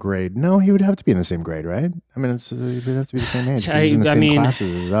different grade. No, he would have to be in the same grade, right? I mean, he would have to be the same age. He's in the same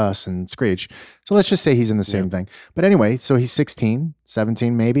classes as us and Screech. So let's just say he's in the same thing. But anyway, so he's 16,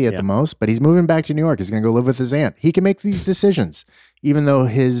 17 maybe at the most, but he's moving back to New York. He's going to go live with his aunt. He can make these decisions, even though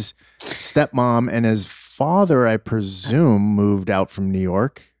his stepmom and his father, I presume, moved out from New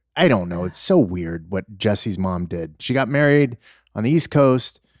York. I don't know. It's so weird what Jesse's mom did. She got married on the East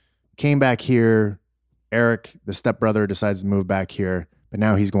Coast, came back here. Eric, the stepbrother, decides to move back here, but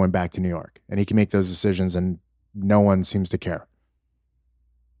now he's going back to New York, and he can make those decisions, and no one seems to care.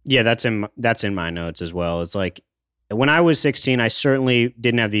 Yeah, that's in my notes as well. It's like when I was 16, I certainly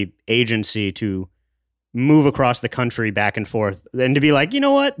didn't have the agency to move across the country back and forth and to be like, you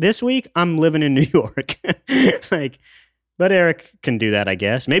know what, this week I'm living in New York. But Eric can do that, I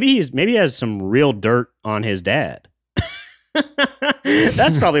guess. Maybe he has some real dirt on his dad.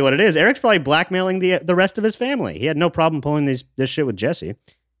 That's probably what it is. Eric's probably blackmailing the rest of his family. He had no problem pulling this shit with Jesse.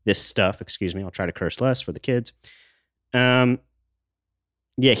 This stuff, excuse me. I'll try to curse less for the kids. Yeah,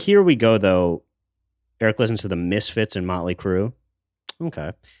 here we go, though. Eric listens to the Misfits and Motley Crue.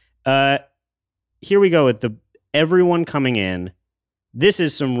 Okay. Here we go with everyone coming in. This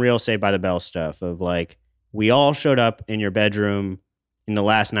is some real Saved by the Bell stuff of like, we all showed up in your bedroom in the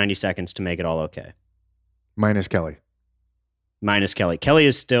last 90 seconds to make it all okay. Minus Kelly. Minus Kelly. Kelly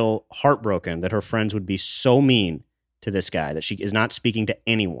is still heartbroken that her friends would be so mean to this guy that she is not speaking to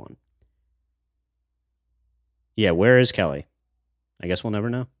anyone. Yeah, where is Kelly? I guess we'll never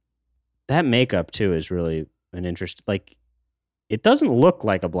know. That makeup, too, is really an interest. Like, it doesn't look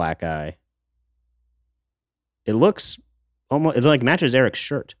like a black eye. It looks almost, it like matches Eric's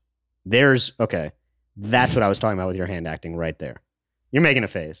shirt. Okay. That's what I was talking about with your hand acting right there. You're making a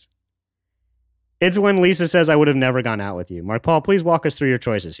face. It's when Lisa says, I would have never gone out with you. Mark Paul, please walk us through your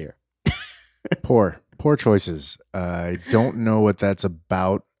choices here. Poor choices. I don't know what that's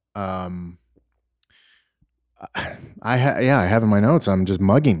about. I have in my notes. I'm just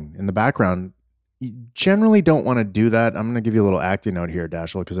mugging in the background. You generally don't want to do that. I'm going to give you a little acting note here,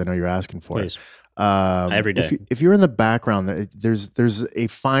 Dashiell, because I know you're asking for Please. it. Every day. If you're in the background, there's a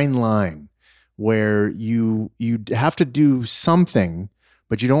fine line where you have to do something,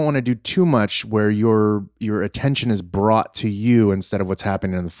 but you don't want to do too much where your attention is brought to you instead of what's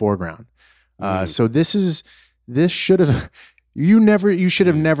happening in the foreground. So you should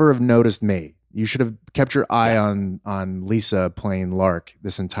have never have noticed me. You should have kept your eye on Lisa playing Lark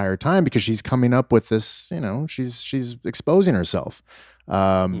this entire time because she's coming up with this, she's exposing herself.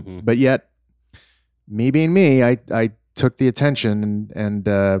 But yet, me being me, I took the attention and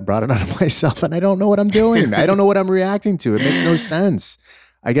brought it out of myself, and I don't know what I'm doing. I don't know what I'm reacting to. It makes no sense.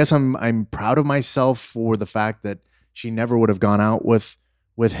 I guess I'm proud of myself for the fact that she never would have gone out with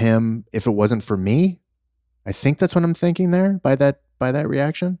him if it wasn't for me. I think that's what I'm thinking there by that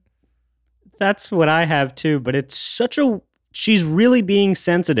reaction. That's what I have too, but it's she's really being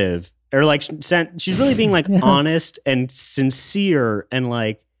sensitive, or like she's really being like honest and sincere and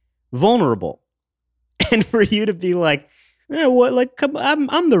like vulnerable. And for you to be like, what? Like,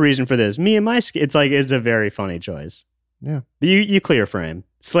 I'm the reason for this. Me and my skin. It's a very funny choice. Yeah. But you clear frame.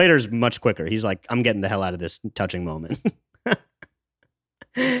 Slater's much quicker. He's like, I'm getting the hell out of this touching moment.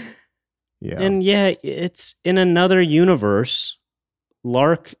 Yeah. And yeah, it's in another universe.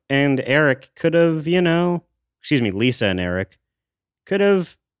 Lark and Eric could have, Lisa and Eric could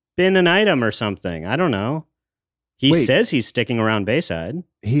have been an item or something. I don't know. He says he's sticking around Bayside.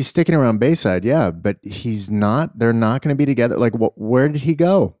 He's sticking around Bayside, yeah, but he's not. They're not going to be together. Like, where did he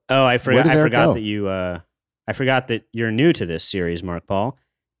go? Oh, I forgot that I forgot that you're new to this series, Mark Paul.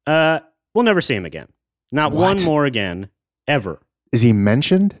 We'll never see him again. Not What? one more again, ever. Is he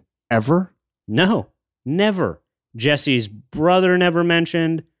mentioned ever? No, never. Jesse's brother never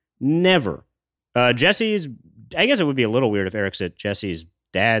mentioned. Never. I guess it would be a little weird if Eric's at Jesse's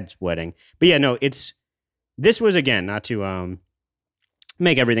dad's wedding. But yeah, no, this was, again, not to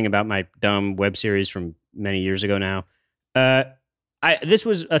make everything about my dumb web series from many years ago now. This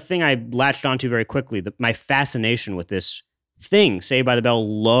was a thing I latched onto very quickly. My fascination with this thing Saved by the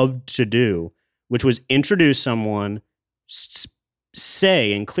Bell loved to do, which was introduce someone,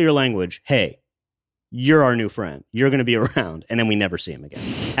 say in clear language, hey, you're our new friend. You're going to be around. And then we never see him again.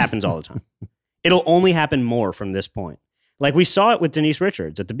 Happens all the time. It'll only happen more from this point. Like we saw it with Denise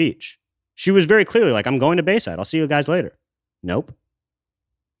Richards at the beach. She was very clearly like, I'm going to Bayside. I'll see you guys later. Nope.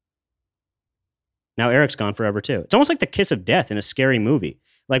 Now Eric's gone forever too. It's almost like the kiss of death in a scary movie.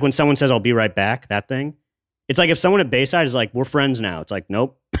 Like when someone says, I'll be right back, that thing. It's like if someone at Bayside is like, we're friends now. It's like,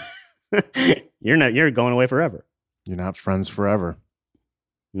 nope. You're going away forever. You're not friends forever.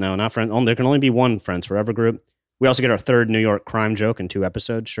 No, not friends. There can only be one Friends Forever group. We also get our third New York crime joke in 2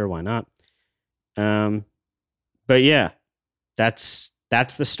 episodes. Sure, why not? But yeah, that's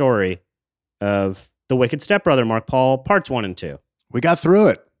the story of The Wicked Stepbrother, Mark Paul, parts 1 and 2. We got through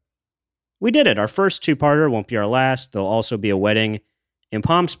it. We did it. Our first 2-parter won't be our last. There'll also be a wedding in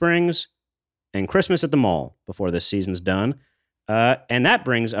Palm Springs and Christmas at the mall before this season's done. And that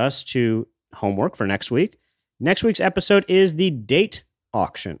brings us to homework for next week. Next week's episode is the date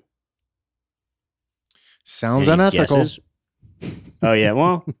auction. Sounds Any unethical. guesses? Oh, yeah.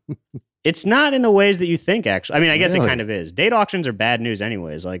 Well, it's not in the ways that you think, actually. I mean, I guess Really? it kind of is. Date auctions are bad news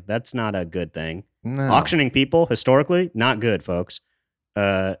anyways. Like, that's not a good thing. No. Auctioning people, historically, not good, folks.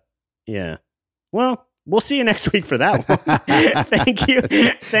 Yeah. Well, we'll see you next week for that one. Thank you.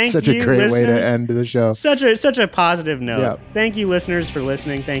 Thank Such you, a great listeners. way to end the show. Such a positive note. Yeah. Thank you, listeners, for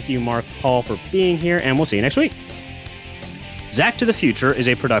listening. Thank you, Mark Paul, for being here, and we'll see you next week. Zack to the Future is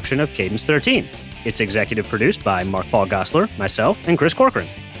a production of Cadence 13. It's executive produced by Mark Paul Gosselaar, myself, and Chris Corcoran.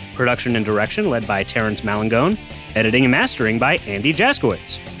 Production and direction led by Terrence Malangone. Editing and mastering by Andy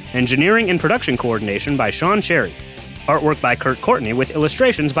Jaskowitz. Engineering and production coordination by Sean Cherry. Artwork by Kurt Courtney with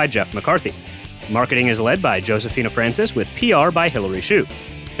illustrations by Jeff McCarthy. Marketing is led by Josephina Francis with PR by Hillary Shoup.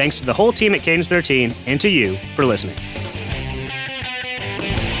 Thanks to the whole team at Cadence 13 and to you for listening.